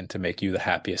taken to make you the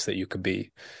happiest that you could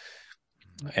be?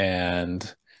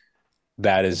 And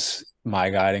that is my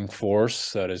guiding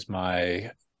force. That is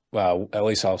my, well, at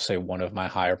least I'll say one of my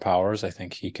higher powers. I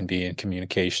think he can be in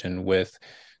communication with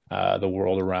the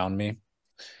world around me.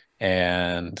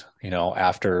 And,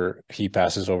 after he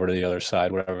passes over to the other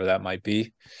side, whatever that might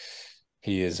be,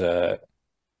 he is an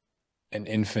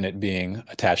infinite being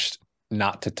attached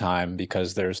not to time,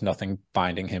 because there's nothing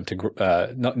binding him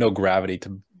to, no gravity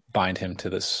to bind him to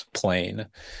this plane.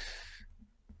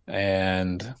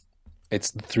 And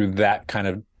it's through that kind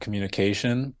of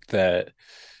communication that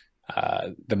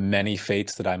the many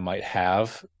fates that I might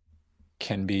have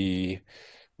can be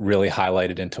really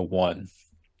highlighted into one.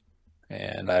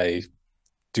 And I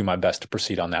do my best to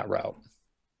proceed on that route.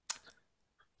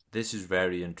 This is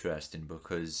very interesting,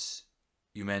 because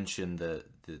you mentioned the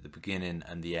beginning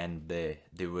and the end there.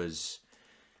 There was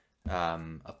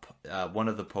one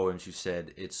of the poems you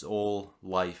said, it's all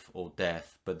life or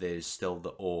death, but there's still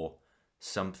the or.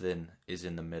 Something is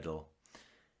in the middle.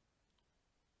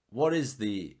 What is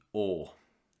the or,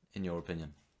 in your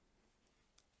opinion?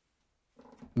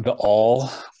 The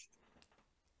all.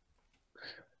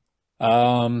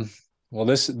 Well,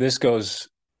 this goes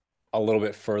a little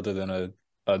bit further than a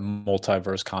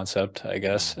multiverse concept, I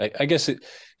guess. I guess it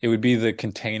would be the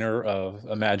container of,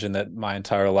 imagine that my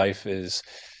entire life is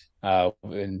oh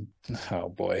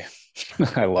boy,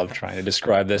 I love trying to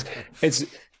describe this.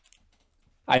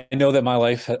 I know that my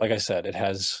life, like I said, it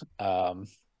has a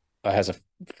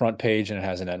front page and it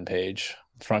has an end page,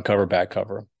 front cover, back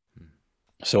cover.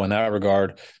 So in that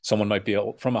regard, someone might be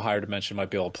able, from a higher dimension, might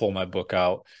be able to pull my book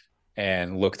out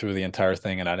and look through the entire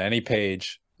thing. And on any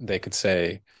page, they could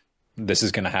say, this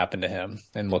is going to happen to him,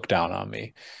 and look down on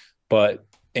me. But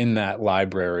in that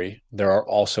library, there are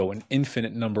also an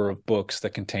infinite number of books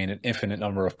that contain an infinite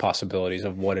number of possibilities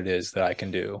of what it is that I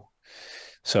can do.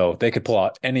 So they could pull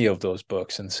out any of those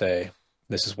books and say,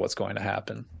 this is what's going to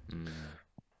happen.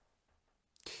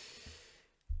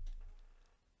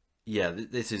 Yeah,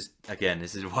 this is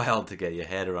wild to get your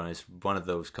head around. It's one of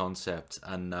those concepts.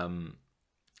 And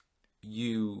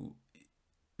you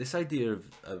this idea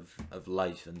of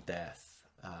life and death.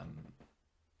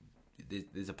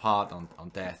 There's a part on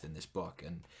death in this book,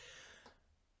 and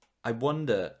I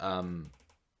wonder.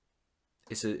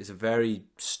 It's a very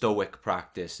stoic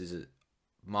practice. Is it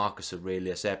Marcus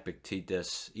Aurelius,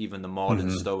 Epictetus, even the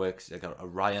modern Stoics, like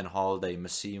Ryan Holiday,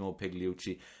 Massimo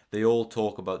Pigliucci, they all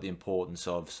talk about the importance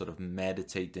of sort of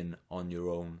meditating on your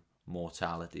own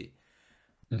mortality.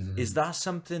 Is that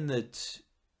something that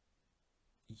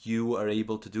you are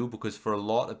able to do? Because for a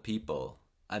lot of people,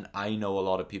 and I know a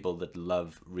lot of people that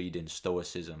love reading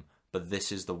Stoicism, but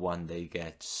this is the one they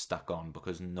get stuck on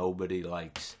because nobody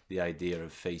likes the idea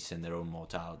of facing their own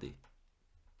mortality.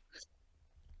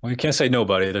 Well, you can't say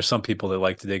nobody. There's some people that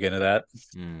like to dig into that.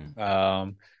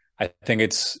 I think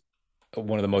it's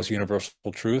one of the most universal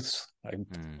truths. I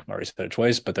already said it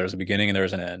twice, but there's a beginning and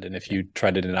there's an end. And if you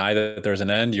try to deny that there's an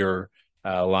end, you're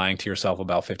lying to yourself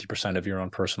about 50% of your own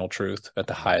personal truth at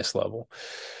the highest level.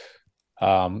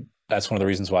 That's one of the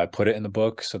reasons why I put it in the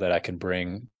book, so that I can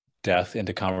bring death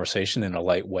into conversation in a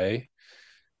light way.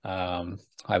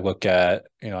 I look at,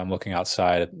 I'm looking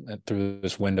outside through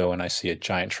this window and I see a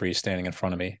giant tree standing in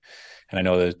front of me. And I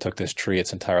know that it took this tree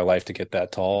its entire life to get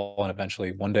that tall. And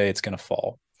eventually one day it's going to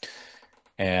fall.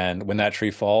 And when that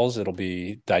tree falls, it'll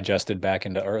be digested back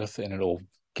into earth and it'll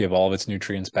give all of its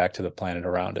nutrients back to the planet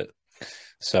around it.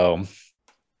 So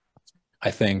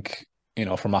I think,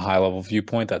 from a high level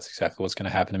viewpoint, that's exactly what's going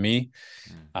to happen to me.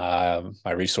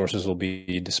 My resources will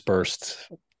be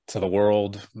dispersed to the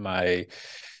world. My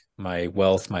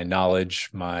wealth, my knowledge,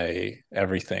 my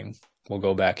everything will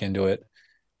go back into it.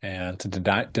 And to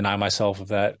deny myself of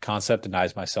that concept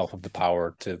denies myself of the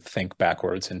power to think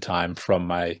backwards in time from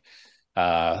my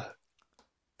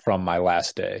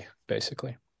last day,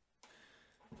 basically.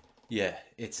 Yeah,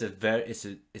 it's a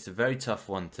very tough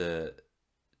one to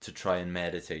try and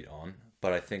meditate on,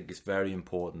 but I think it's very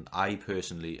important. I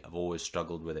personally have always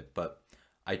struggled with it, but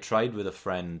I tried with a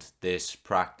friend this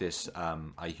practice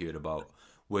I heard about,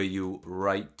 where you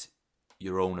write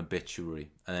your own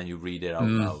obituary and then you read it out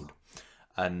loud.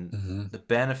 And the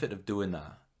benefit of doing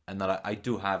that, and that I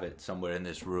do have it somewhere in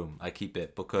this room, I keep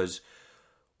it, because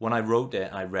when I wrote it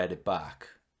and I read it back,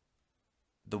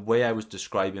 the way I was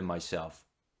describing myself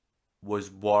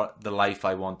was what the life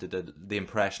I wanted, the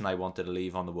impression I wanted to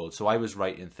leave on the world. So I was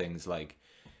writing things like,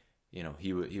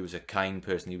 he was a kind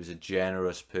person, he was a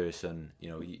generous person,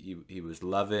 he was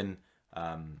loving,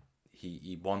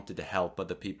 he wanted to help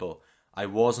other people. I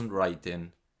wasn't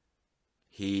writing,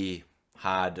 he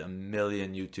had 1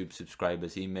 million YouTube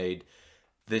subscribers, he made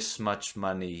this much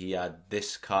money, he had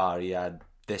this car, he had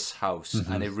this house,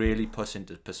 and it really puts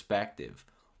into perspective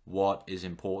what is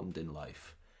important in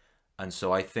life. And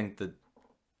so I think that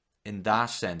in that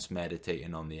sense,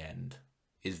 meditating on the end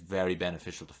is very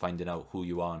beneficial to finding out who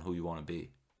you are and who you want to be.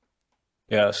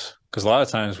 Yes, because a lot of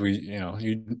times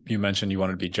you mentioned you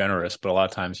wanted to be generous, but a lot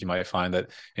of times you might find that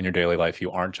in your daily life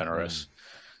you aren't generous,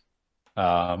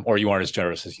 or you aren't as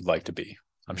generous as you'd like to be.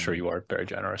 I'm sure you are very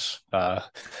generous,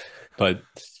 but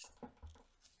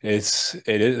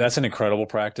that's an incredible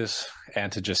practice,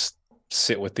 and to just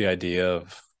sit with the idea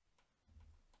of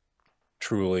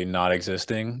truly not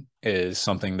existing is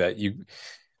something that you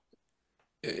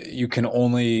can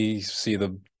only see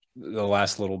the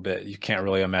last little bit. You can't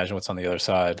really imagine what's on the other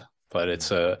side, but it's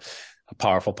a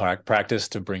powerful practice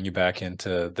to bring you back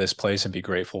into this place and be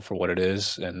grateful for what it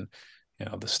is. And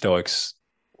the Stoics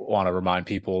want to remind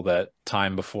people that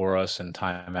time before us and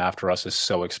time after us is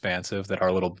so expansive that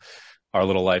our little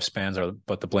lifespans are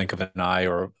but the blink of an eye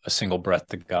or a single breath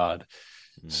to God.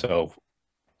 So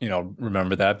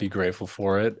remember that, be grateful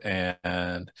for it,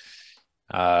 and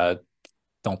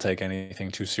don't take anything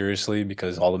too seriously,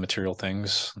 because all the material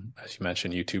things, as you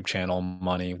mentioned, YouTube channel,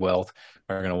 money, wealth,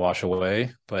 are going to wash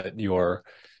away, but your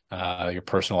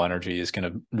personal energy is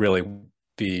going to really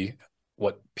be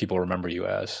what people remember you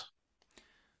as.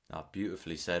 Oh,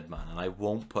 beautifully said, man. And I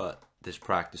won't put this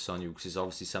practice on you because it's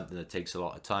obviously something that takes a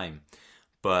lot of time.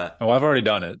 But I've already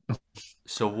done it.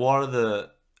 So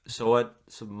at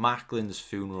Macklin's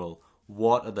funeral,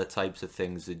 what are the types of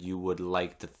things that you would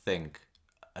like to think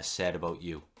are said about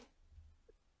you?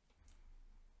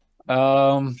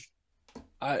 One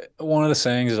of the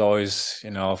sayings is always,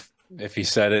 if he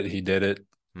said it, he did it.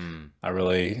 I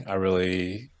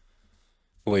really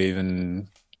believe in,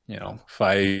 if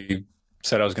I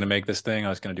said I was going to make this thing, I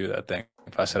was going to do that thing.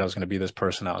 If I said I was going to be this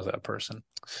person, I was that person.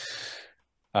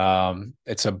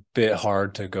 It's a bit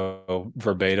hard to go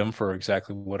verbatim for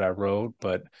exactly what I wrote,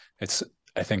 but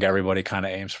I think everybody kind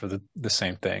of aims for the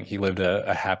same thing. He lived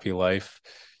a happy life.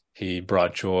 He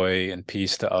brought joy and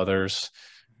peace to others.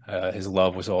 His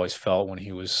love was always felt when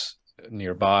he was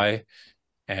nearby,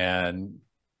 and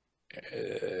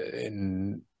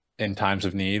in times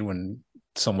of need, when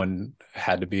someone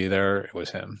had to be there, it was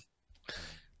him.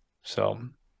 So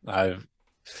I've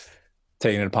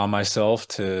taken it upon myself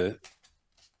to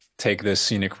take this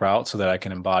scenic route so that I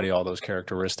can embody all those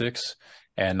characteristics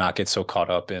and not get so caught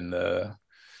up in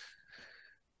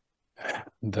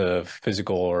the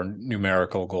physical or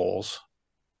numerical goals.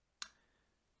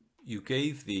 You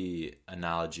gave the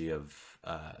analogy of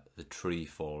the tree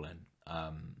falling,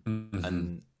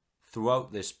 and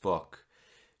throughout this book,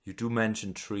 you do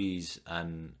mention trees,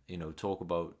 and talk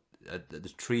about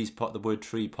the trees. The word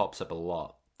tree pops up a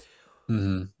lot.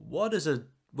 What is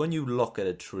when you look at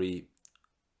a tree?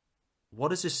 What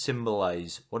does it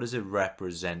symbolize? What does it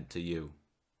represent to you?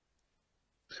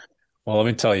 Well, let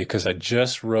me tell you, because I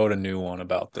just wrote a new one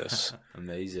about this.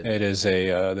 Amazing. It is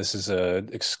this is a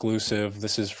exclusive.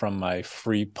 This is from my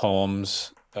free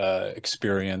poems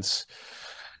experience,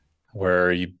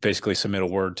 where you basically submit a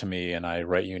word to me and I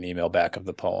write you an email back of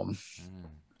the poem.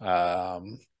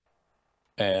 And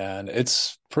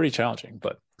it's pretty challenging,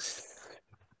 but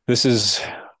this is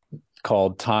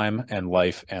called Time and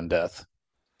Life and Death.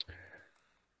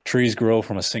 Trees grow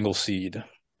from a single seed.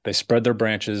 They spread their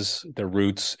branches, their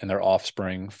roots, and their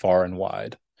offspring far and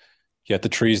wide. Yet the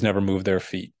trees never move their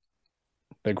feet.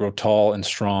 They grow tall and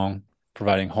strong,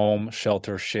 providing home,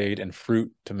 shelter, shade, and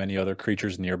fruit to many other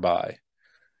creatures nearby.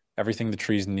 Everything the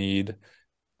trees need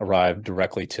arrive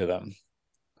directly to them.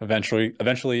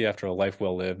 Eventually, after a life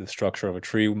well lived, the structure of a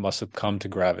tree must succumb to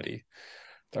gravity.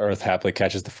 The earth happily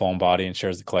catches the fallen body and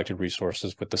shares the collected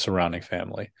resources with the surrounding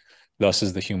family. Thus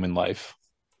is the human life.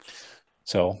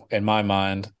 So in my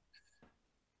mind,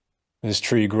 this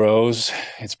tree grows,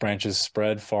 its branches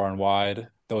spread far and wide.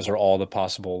 Those are all the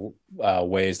possible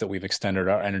ways that we've extended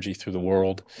our energy through the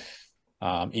world.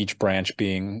 Each branch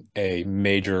being a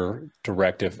major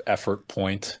directive effort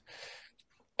point.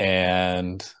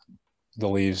 And the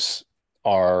leaves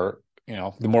are,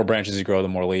 the more branches you grow, the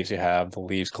more leaves you have. The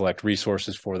leaves collect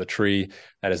resources for the tree.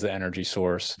 That is the energy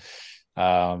source.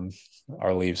 Our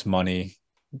leaves money,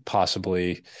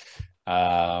 possibly.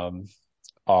 What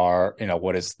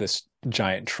is this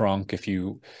giant trunk? If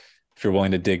you're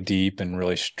willing to dig deep and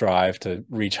really strive to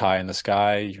reach high in the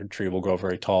sky, your tree will grow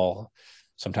very tall.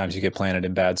 Sometimes you get planted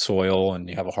in bad soil and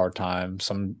you have a hard time.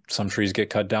 Some trees get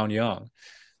cut down young.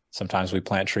 Sometimes we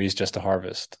plant trees just to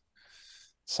harvest.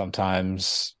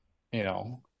 Sometimes,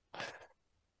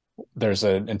 there's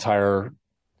an entire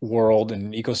world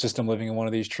and ecosystem living in one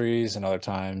of these trees, and other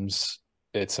times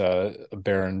it's a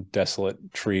barren,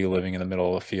 desolate tree living in the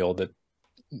middle of a field that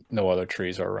no other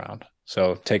trees are around.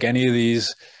 So take any of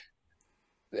these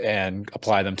and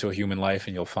apply them to a human life,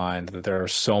 and you'll find that there are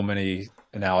so many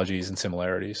analogies and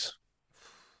similarities.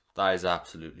 That is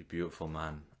absolutely beautiful,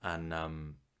 man. And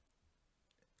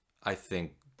I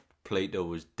think Plato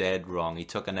was dead wrong. He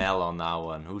took an L on that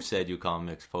one. Who said you can't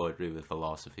mix poetry with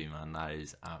philosophy, man? That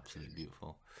is absolutely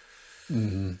beautiful.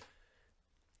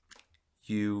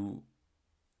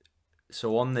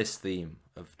 So on this theme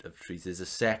of trees, there's a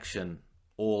section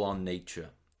all on nature.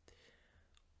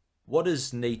 What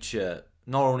does nature,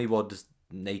 not only what does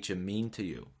nature mean to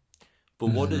you,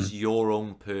 but what does your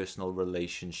own personal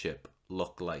relationship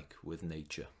look like with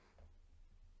nature?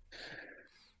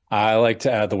 I like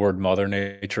to add the word Mother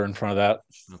Nature in front of that.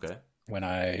 Okay. When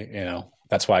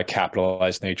that's why I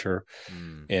capitalize nature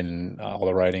in all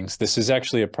the writings. This is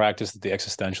actually a practice that the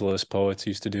existentialist poets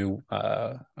used to do.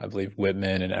 I believe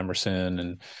Whitman and Emerson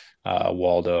and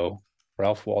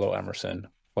Ralph Waldo Emerson.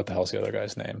 What the hell's the other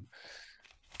guy's name?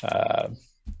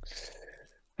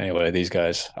 Anyway, these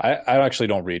guys. I actually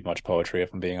don't read much poetry,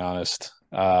 if I'm being honest.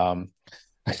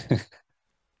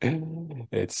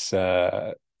 It's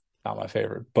not my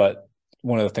favorite, but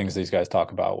one of the things these guys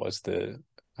talk about was the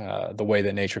way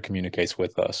that nature communicates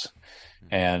with us.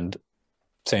 And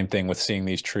same thing with seeing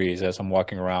these trees. As I'm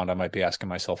walking around, I might be asking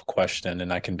myself a question,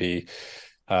 and I can be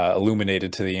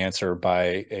illuminated to the answer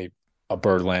by a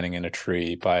bird landing in a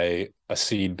tree, by a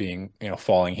seed being,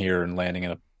 falling here and landing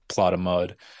in a plot of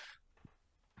mud.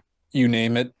 You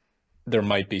name it, there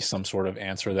might be some sort of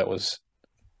answer that was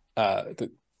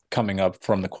coming up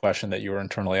from the question that you were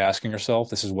internally asking yourself.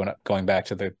 This is going back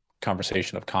to the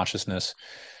conversation of consciousness,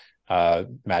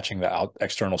 matching the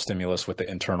external stimulus with the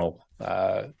internal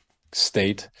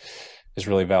state is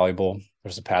really valuable.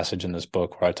 There's a passage in this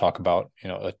book where I talk about,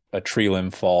 a tree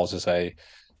limb falls as I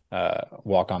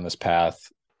walk on this path,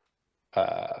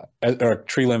 or a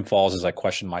tree limb falls as I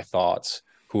question my thoughts.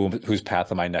 Whose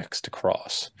path am I next to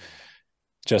cross?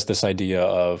 Just this idea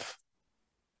of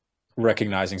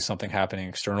recognizing something happening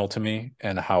external to me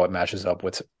and how it matches up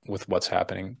with what's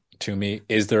happening to me.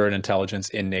 Is there an intelligence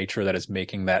in nature that is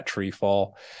making that tree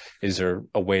fall? Is there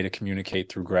a way to communicate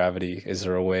through gravity? Is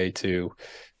there a way to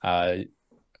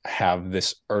have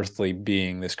this earthly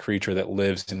being, this creature that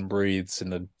lives and breathes in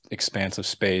the expanse of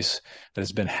space that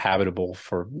has been habitable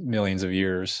for millions of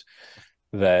years,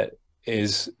 that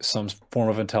is some form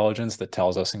of intelligence that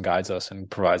tells us and guides us and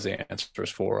provides the answers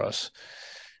for us?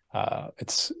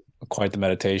 It's quite the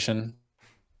meditation.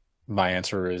 My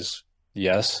answer is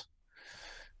yes,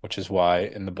 which is why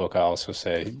in the book I also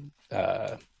say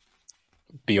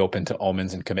be open to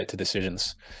omens and commit to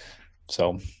decisions.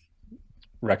 So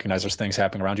recognize there's things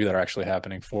happening around you that are actually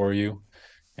happening for you,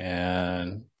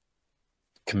 and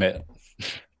commit.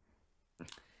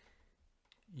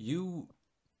 You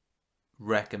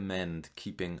recommend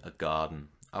keeping a garden.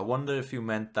 I wonder if you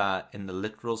meant that in the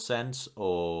literal sense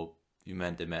or you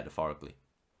meant it metaphorically.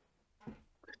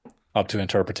 Up to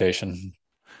interpretation.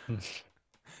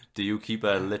 Do you keep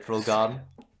a literal garden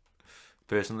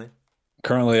personally?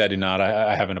 Currently, I do not.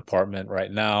 I have an apartment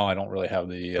right now. I don't really have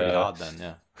the. Pretty hard then,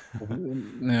 yeah.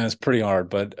 Yeah, it's pretty hard,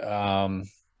 but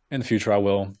in the future I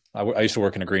will. I used to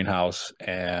work in a greenhouse,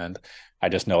 and I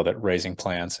just know that raising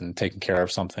plants and taking care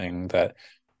of something that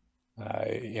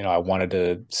I wanted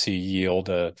to see yield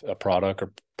a product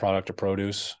or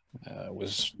produce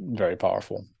was very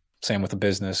powerful. Same with a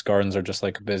business. Gardens are just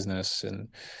like a business, and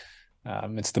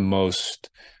it's the most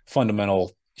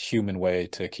fundamental human way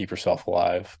to keep yourself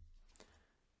alive.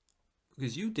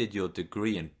 Because you did your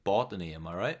degree in botany, am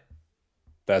I right?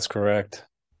 That's correct.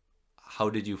 How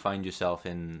did you find yourself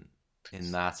in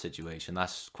that situation?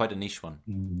 That's quite a niche one.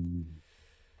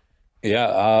 Yeah,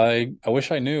 I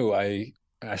wish I knew. I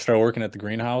started working at the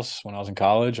greenhouse when I was in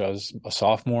college. I was a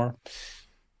sophomore.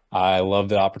 I loved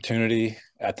the opportunity.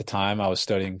 At the time, I was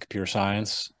studying computer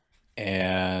science,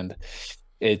 and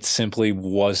it simply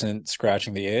wasn't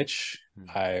scratching the itch.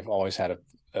 I've always had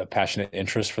a passionate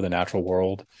interest for the natural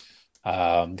world.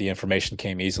 The information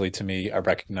came easily to me. I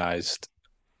recognized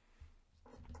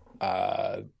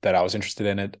that I was interested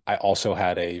in it. I also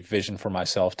had a vision for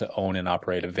myself to own and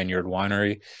operate a vineyard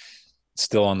winery. It's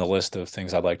still on the list of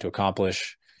things I'd like to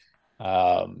accomplish.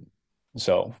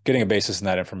 So getting a basis in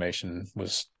that information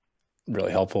was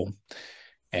really helpful.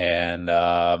 And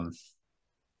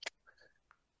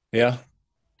yeah,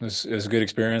 it was a good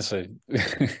experience. I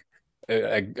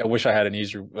wish I had an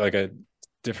easier, like a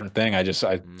different thing. I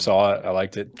saw it, I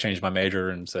liked it, changed my major,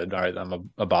 and said, all right,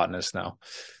 I'm a botanist now.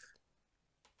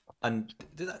 And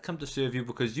did that come to serve you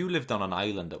because you lived on an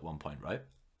island at one point, right?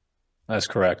 That's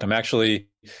correct. I'm actually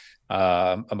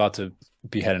about to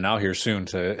be heading out here soon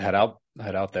to head out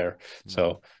there.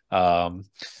 So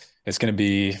it's going to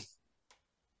be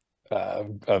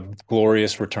a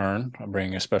glorious return. I'm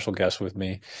bringing a special guest with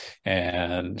me,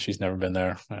 and she's never been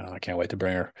there. I can't wait to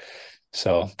bring her.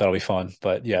 So that'll be fun.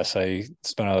 But yes, I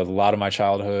spent a lot of my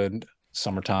childhood,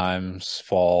 summer times,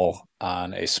 fall,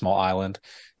 on a small island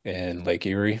in Lake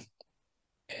Erie,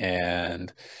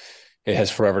 and it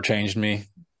has forever changed me.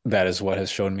 That is what has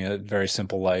shown me a very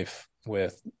simple life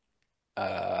with,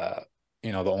 the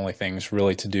only things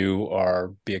really to do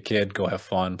are be a kid, go have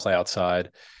fun, play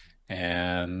outside,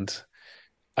 and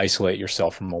isolate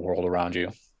yourself from the world around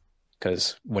you.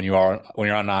 Because when you're on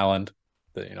an island,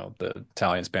 the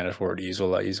Italian Spanish word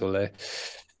isola,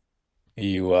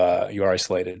 you are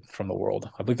isolated from the world.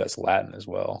 I believe that's Latin as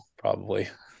well, probably.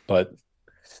 But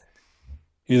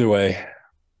either way,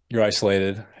 you're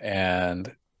isolated,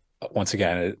 and once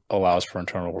again, it allows for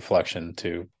internal reflection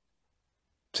to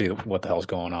see what the hell's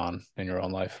going on in your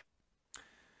own life.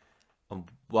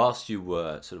 Whilst you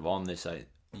were sort of on this,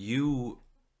 you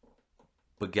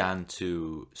began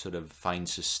to sort of find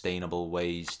sustainable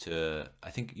ways to,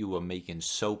 I think you were making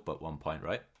soap at one point,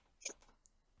 right?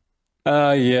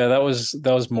 Yeah, that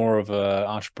was more of a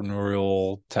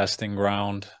entrepreneurial testing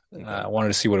ground. Okay. I wanted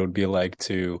to see what it would be like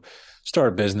to start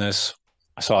a business.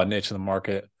 I saw a niche in the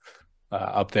market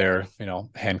up there,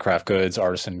 handcraft goods,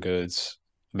 artisan goods,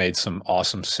 made some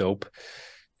awesome soap.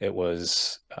 It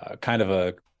was kind of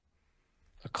a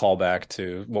callback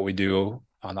to what we do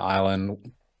on the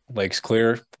island. Lake's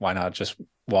clear. Why not just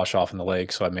wash off in the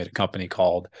lake? So I made a company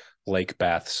called Lake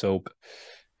Bath Soap.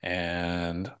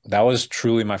 And that was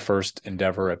truly my first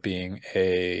endeavor at being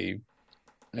an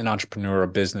entrepreneur, a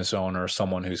business owner,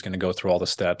 someone who's going to go through all the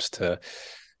steps to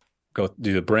go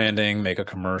do the branding, make a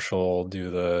commercial, do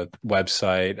the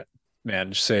website,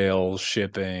 manage sales,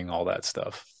 shipping, all that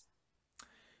stuff.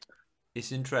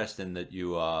 It's interesting that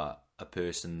you are a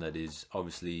person that is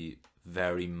obviously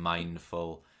very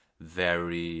mindful,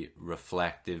 very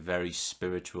reflective, very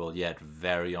spiritual, yet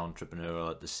very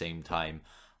entrepreneurial at the same time.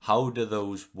 How do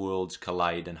those worlds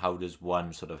collide, and how does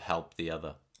one sort of help the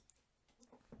other?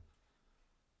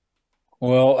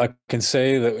 Well, I can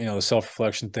say that, the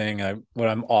self-reflection thing, what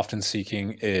I'm often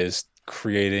seeking is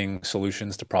creating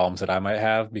solutions to problems that I might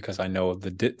have, because I know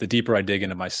the deeper I dig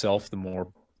into myself, the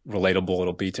more relatable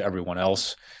it'll be to everyone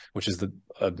else, which is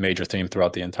a major theme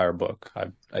throughout the entire book.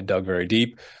 I dug very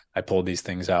deep. I pulled these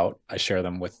things out. I share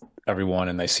them with everyone,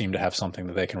 and they seem to have something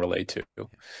that they can relate to.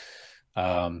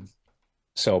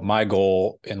 So my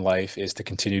goal in life is to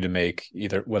continue to make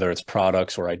whether it's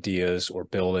products or ideas or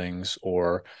buildings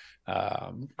or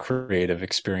creative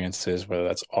experiences, whether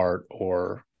that's art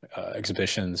or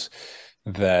exhibitions,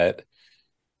 that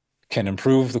can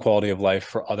improve the quality of life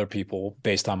for other people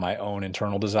based on my own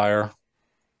internal desire.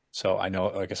 So I know,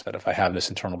 like I said, if I have this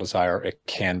internal desire, it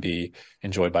can be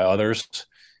enjoyed by others.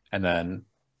 And then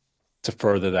to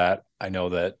further that, I know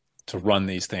that to run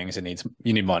these things,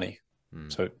 you need money.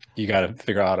 So you got to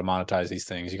figure out how to monetize these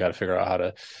things. You got to figure out how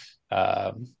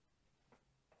to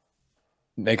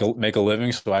make a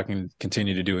living, so I can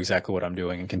continue to do exactly what I'm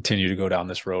doing and continue to go down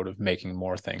this road of making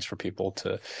more things for people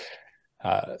to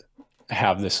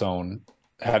have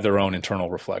their own internal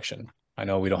reflection. I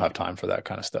know we don't have time for that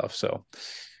kind of stuff, so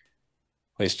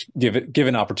at least give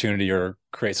an opportunity or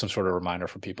create some sort of reminder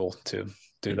for people to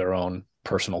do their own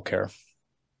personal care.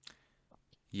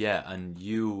 Yeah, and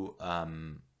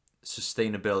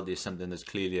sustainability is something that's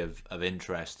clearly of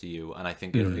interest to you, and I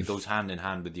think it goes hand in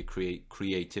hand with your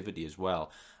creativity as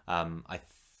well. I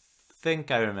think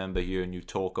I remember hearing you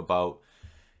talk about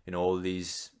all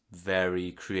these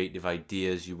very creative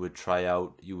ideas you would try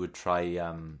out. You would try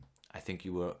I think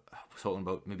you were talking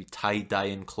about maybe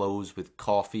tie-dyeing clothes with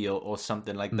coffee or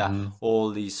something like that.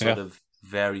 All these sort of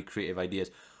very creative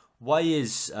ideas. Why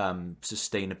is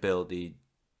sustainability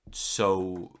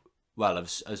so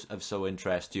of so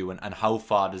interest to you, and how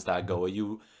far does that go?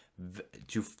 Do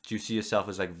you see yourself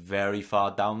as like very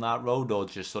far down that road, or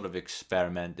just sort of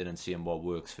experimenting and seeing what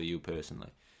works for you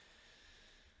personally?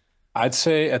 I'd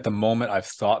say at the moment I've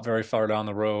thought very far down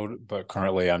the road, but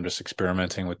currently I'm just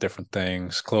experimenting with different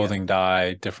things, clothing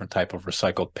dye, different type of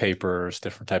recycled papers,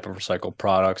 different type of recycled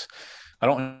products. I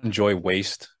don't enjoy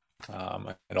waste.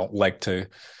 I don't like to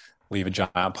leave a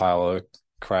giant pile of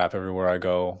crap everywhere I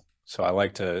go. So I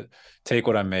like to take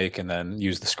what I make and then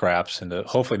use the scraps and to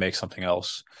hopefully make something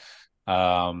else.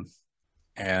 And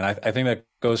I think that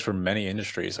goes for many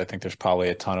industries. I think there's probably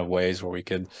a ton of ways where we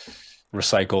could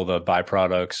recycle the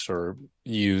byproducts or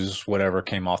use whatever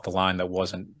came off the line that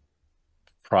wasn't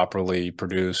properly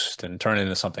produced and turn it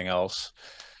into something else.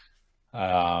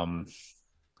 So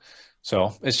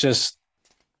it's just,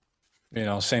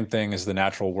 same thing as the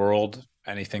natural world.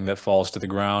 Anything that falls to the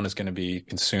ground is going to be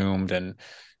consumed and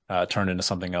turned into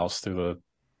something else through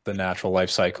the natural life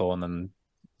cycle, and then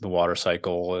the water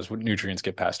cycle as nutrients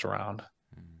get passed around.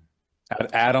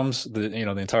 Atoms, the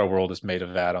entire world is made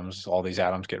of atoms. All these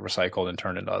atoms get recycled and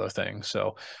turned into other things.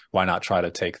 So why not try to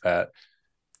take that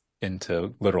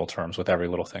into literal terms with every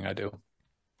little thing I do?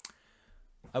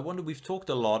 I wonder, we've talked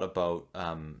a lot about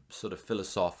sort of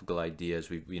philosophical ideas.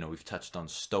 We've touched on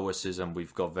Stoicism.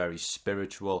 We've got very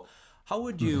spiritual. How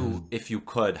would you, if you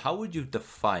could, how would you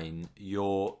define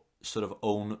your sort of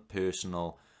own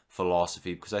personal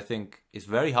philosophy? Because I think it's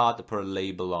very hard to put a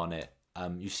label on it.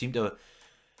 You seem to,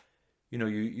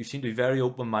 you seem to be very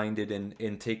open-minded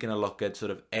in taking a look at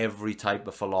sort of every type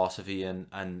of philosophy and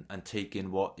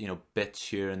taking what, bits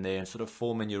here and there and sort of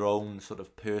forming your own sort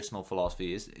of personal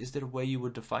philosophy. Is there a way you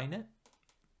would define it?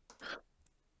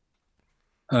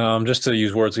 Just to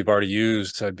use words we've already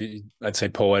used, I'd say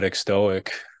poetic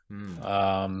stoic.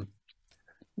 Don't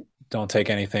take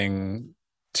anything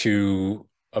too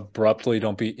abruptly.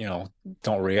 Don't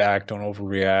react, don't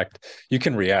overreact. You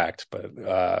can react,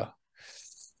 but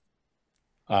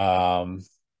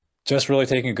just really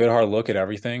taking a good hard look at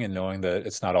everything and knowing that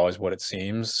it's not always what it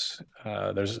seems.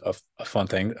 There's a fun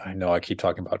thing. I know I keep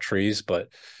talking about trees, but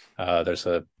there's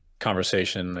a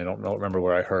conversation. I don't remember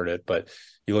where I heard it, but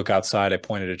you look outside, I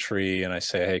point at a tree and I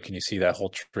say, hey, can you see that whole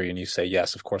tree? And you say,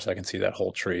 yes, of course I can see that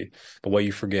whole tree. But what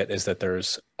you forget is that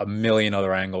there's a million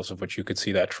other angles of which you could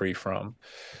see that tree from.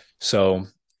 So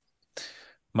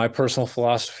my personal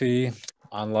philosophy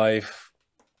on life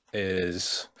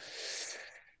is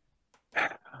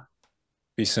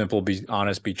be simple, be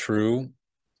honest, be true,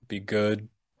 be good,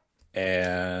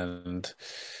 and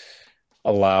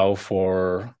allow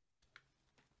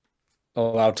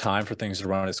time for things to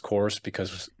run its course,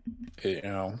 because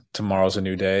tomorrow's a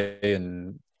new day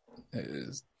and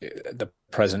the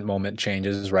present moment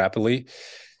changes rapidly.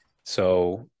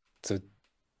 So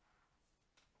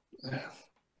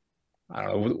I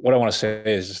don't know what I want to say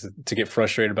is just to get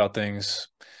frustrated about things.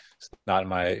 It's not in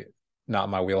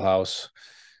my wheelhouse.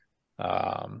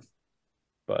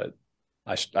 But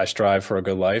I strive for a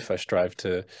good life. I strive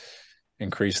to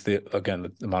increase the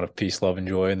amount of peace, love, and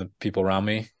joy in the people around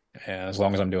me. And as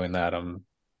long as I'm doing that, I'm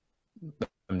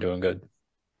doing good.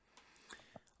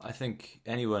 I think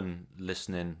anyone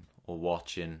listening or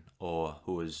watching or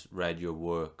who has read your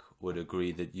work would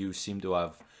agree that you seem to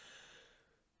have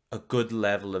a good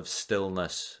level of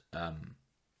stillness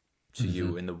to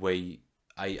you in the way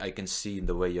I can see in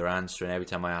the way you're answering. Every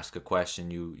time I ask a question,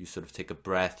 you sort of take a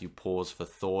breath, you pause for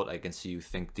thought. I can see you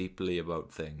think deeply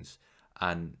about things.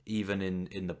 And even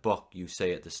in the book, you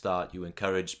say at the start, you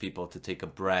encourage people to take a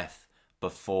breath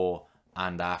before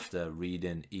and after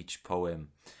reading each poem.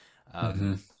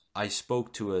 I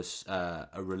spoke to a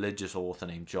religious author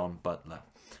named John Butler,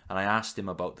 and I asked him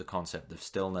about the concept of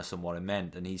stillness and what it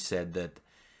meant. And he said that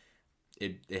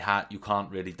you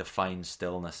can't really define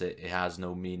stillness. It has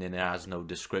no meaning. It has no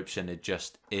description. It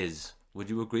just is. Would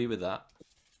you agree with that?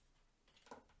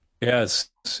 Yeah,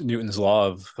 it's Newton's law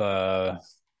of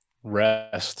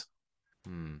rest.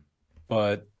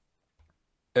 But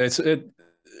there's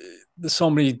so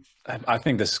many. I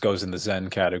think this goes in the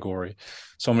Zen category.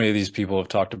 So many of these people have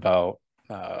talked about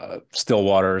still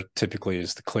water typically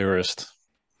is the clearest.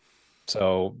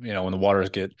 So, when the waters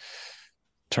get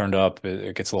turned up,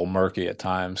 it gets a little murky at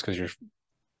times because you're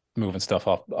moving stuff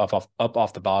up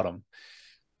off the bottom.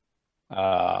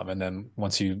 And then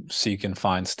once you seek and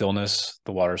find stillness,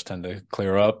 the waters tend to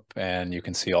clear up and you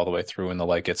can see all the way through, and the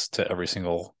light gets to every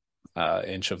single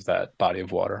inch of that body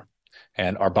of water.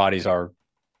 And our bodies are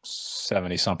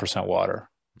 70-some% water.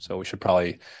 So we should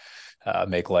probably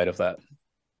make light of that.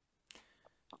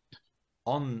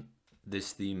 On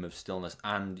this theme of stillness,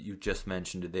 and you just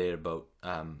mentioned it there about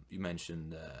you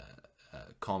mentioned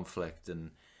conflict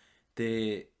and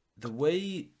the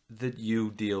way that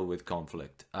you deal with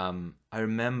conflict. I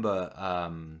remember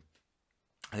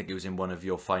I think it was in one of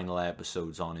your final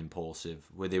episodes on Impulsive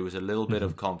where there was a little bit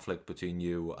of conflict between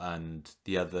you and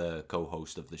the other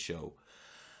co-host of the show.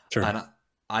 Sure. And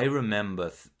I remember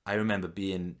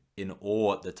being in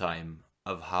awe at the time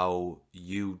of how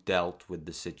you dealt with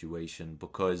the situation,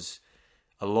 because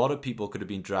a lot of people could have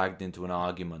been dragged into an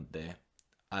argument there,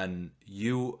 and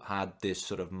you had this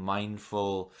sort of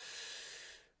mindful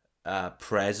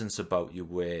presence about you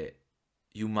where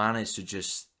you managed to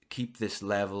just keep this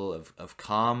level of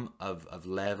calm, of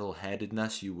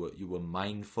level-headedness. You were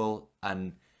mindful,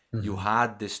 and you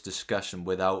had this discussion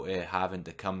without it having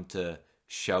to come to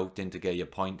shouting to get your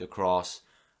point across.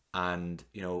 And,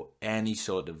 any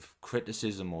sort of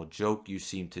criticism or joke you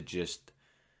seem to just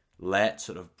let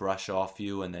sort of brush off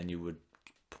you, and then you would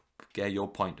get your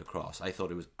point across. I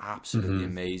thought it was absolutely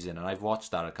amazing. And I've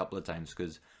watched that a couple of times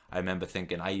because I remember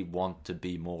thinking, I want to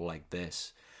be more like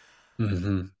this.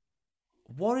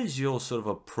 What is your sort of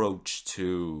approach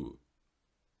to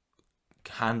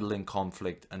handling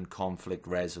conflict and conflict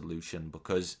resolution?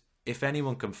 Because if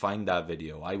anyone can find that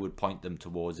video, I would point them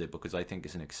towards it because I think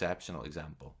it's an exceptional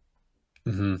example.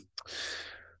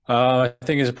 I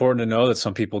think it's important to know that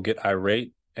some people get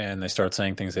irate and they start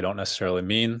saying things they don't necessarily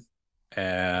mean,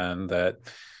 and that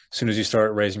as soon as you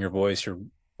start raising your voice, you're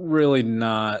really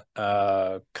not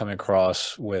coming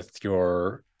across with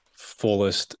your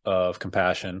fullest of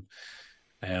compassion.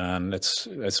 And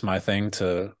it's my thing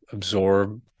to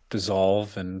absorb,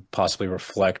 dissolve, and possibly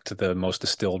reflect the most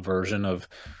distilled version of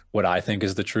what I think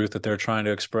is the truth that they're trying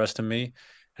to express to me.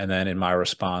 And then in my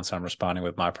response, I'm responding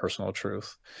with my personal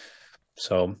truth.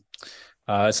 So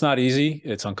it's not easy.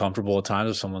 It's uncomfortable at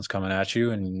times if someone's coming at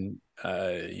you and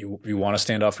you want to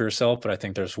stand up for yourself. But I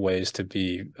think there's ways to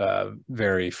be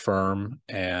very firm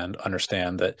and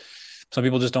understand that some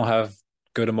people just don't have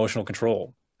good emotional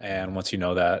control. And once you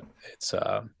know that,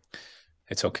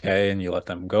 it's okay, and you let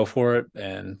them go for it,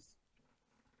 and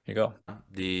you go.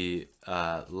 The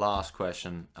last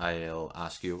question I'll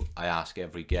ask you, I ask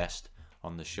every guest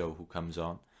on the show who comes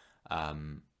on,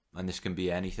 and this can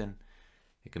be anything.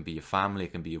 It can be your family,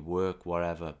 it can be your work,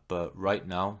 whatever. But right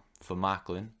now, for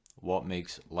Macklin, what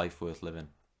makes life worth living?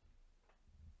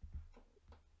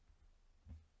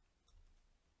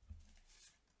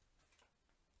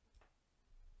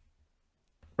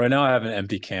 Right now, I have an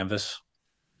empty canvas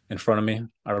in front of me.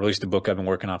 I released a book I've been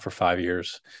working on for 5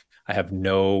 years. I have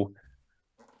no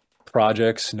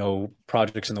projects in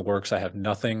the works. I have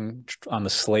nothing on the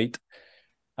slate.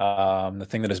 The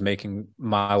thing that is making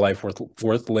my life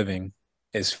worth living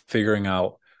is figuring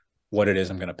out what it is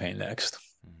I'm going to paint next.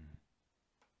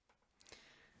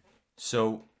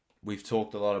 So we've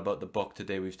talked a lot about the book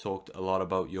today. We've talked a lot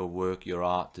about your work, your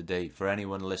art today. For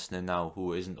anyone listening now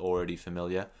who isn't already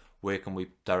familiar, where can we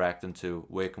direct them to?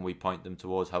 Where can we point them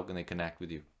towards? How can they connect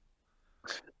with you?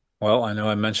 Well, I know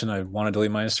I mentioned I want to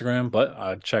delete my Instagram,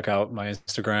 but check out my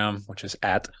Instagram, which is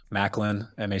at Maclin,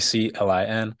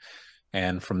 Maclin.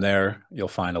 And from there, you'll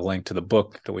find a link to the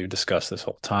book that we've discussed this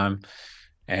whole time.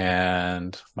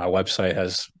 And my website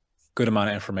has a good amount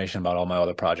of information about all my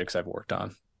other projects I've worked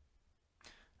on.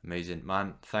 Amazing,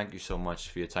 man. Thank you so much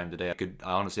for your time today. I could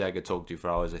talk to you for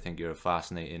hours. I think you're a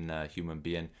fascinating human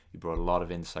being. You brought a lot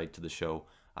of insight to the show.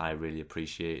 I really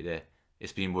appreciate it.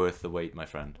 It's been worth the wait, my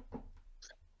friend.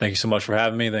 Thank you so much for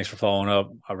having me. Thanks for following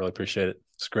up. I really appreciate it.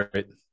 It's great.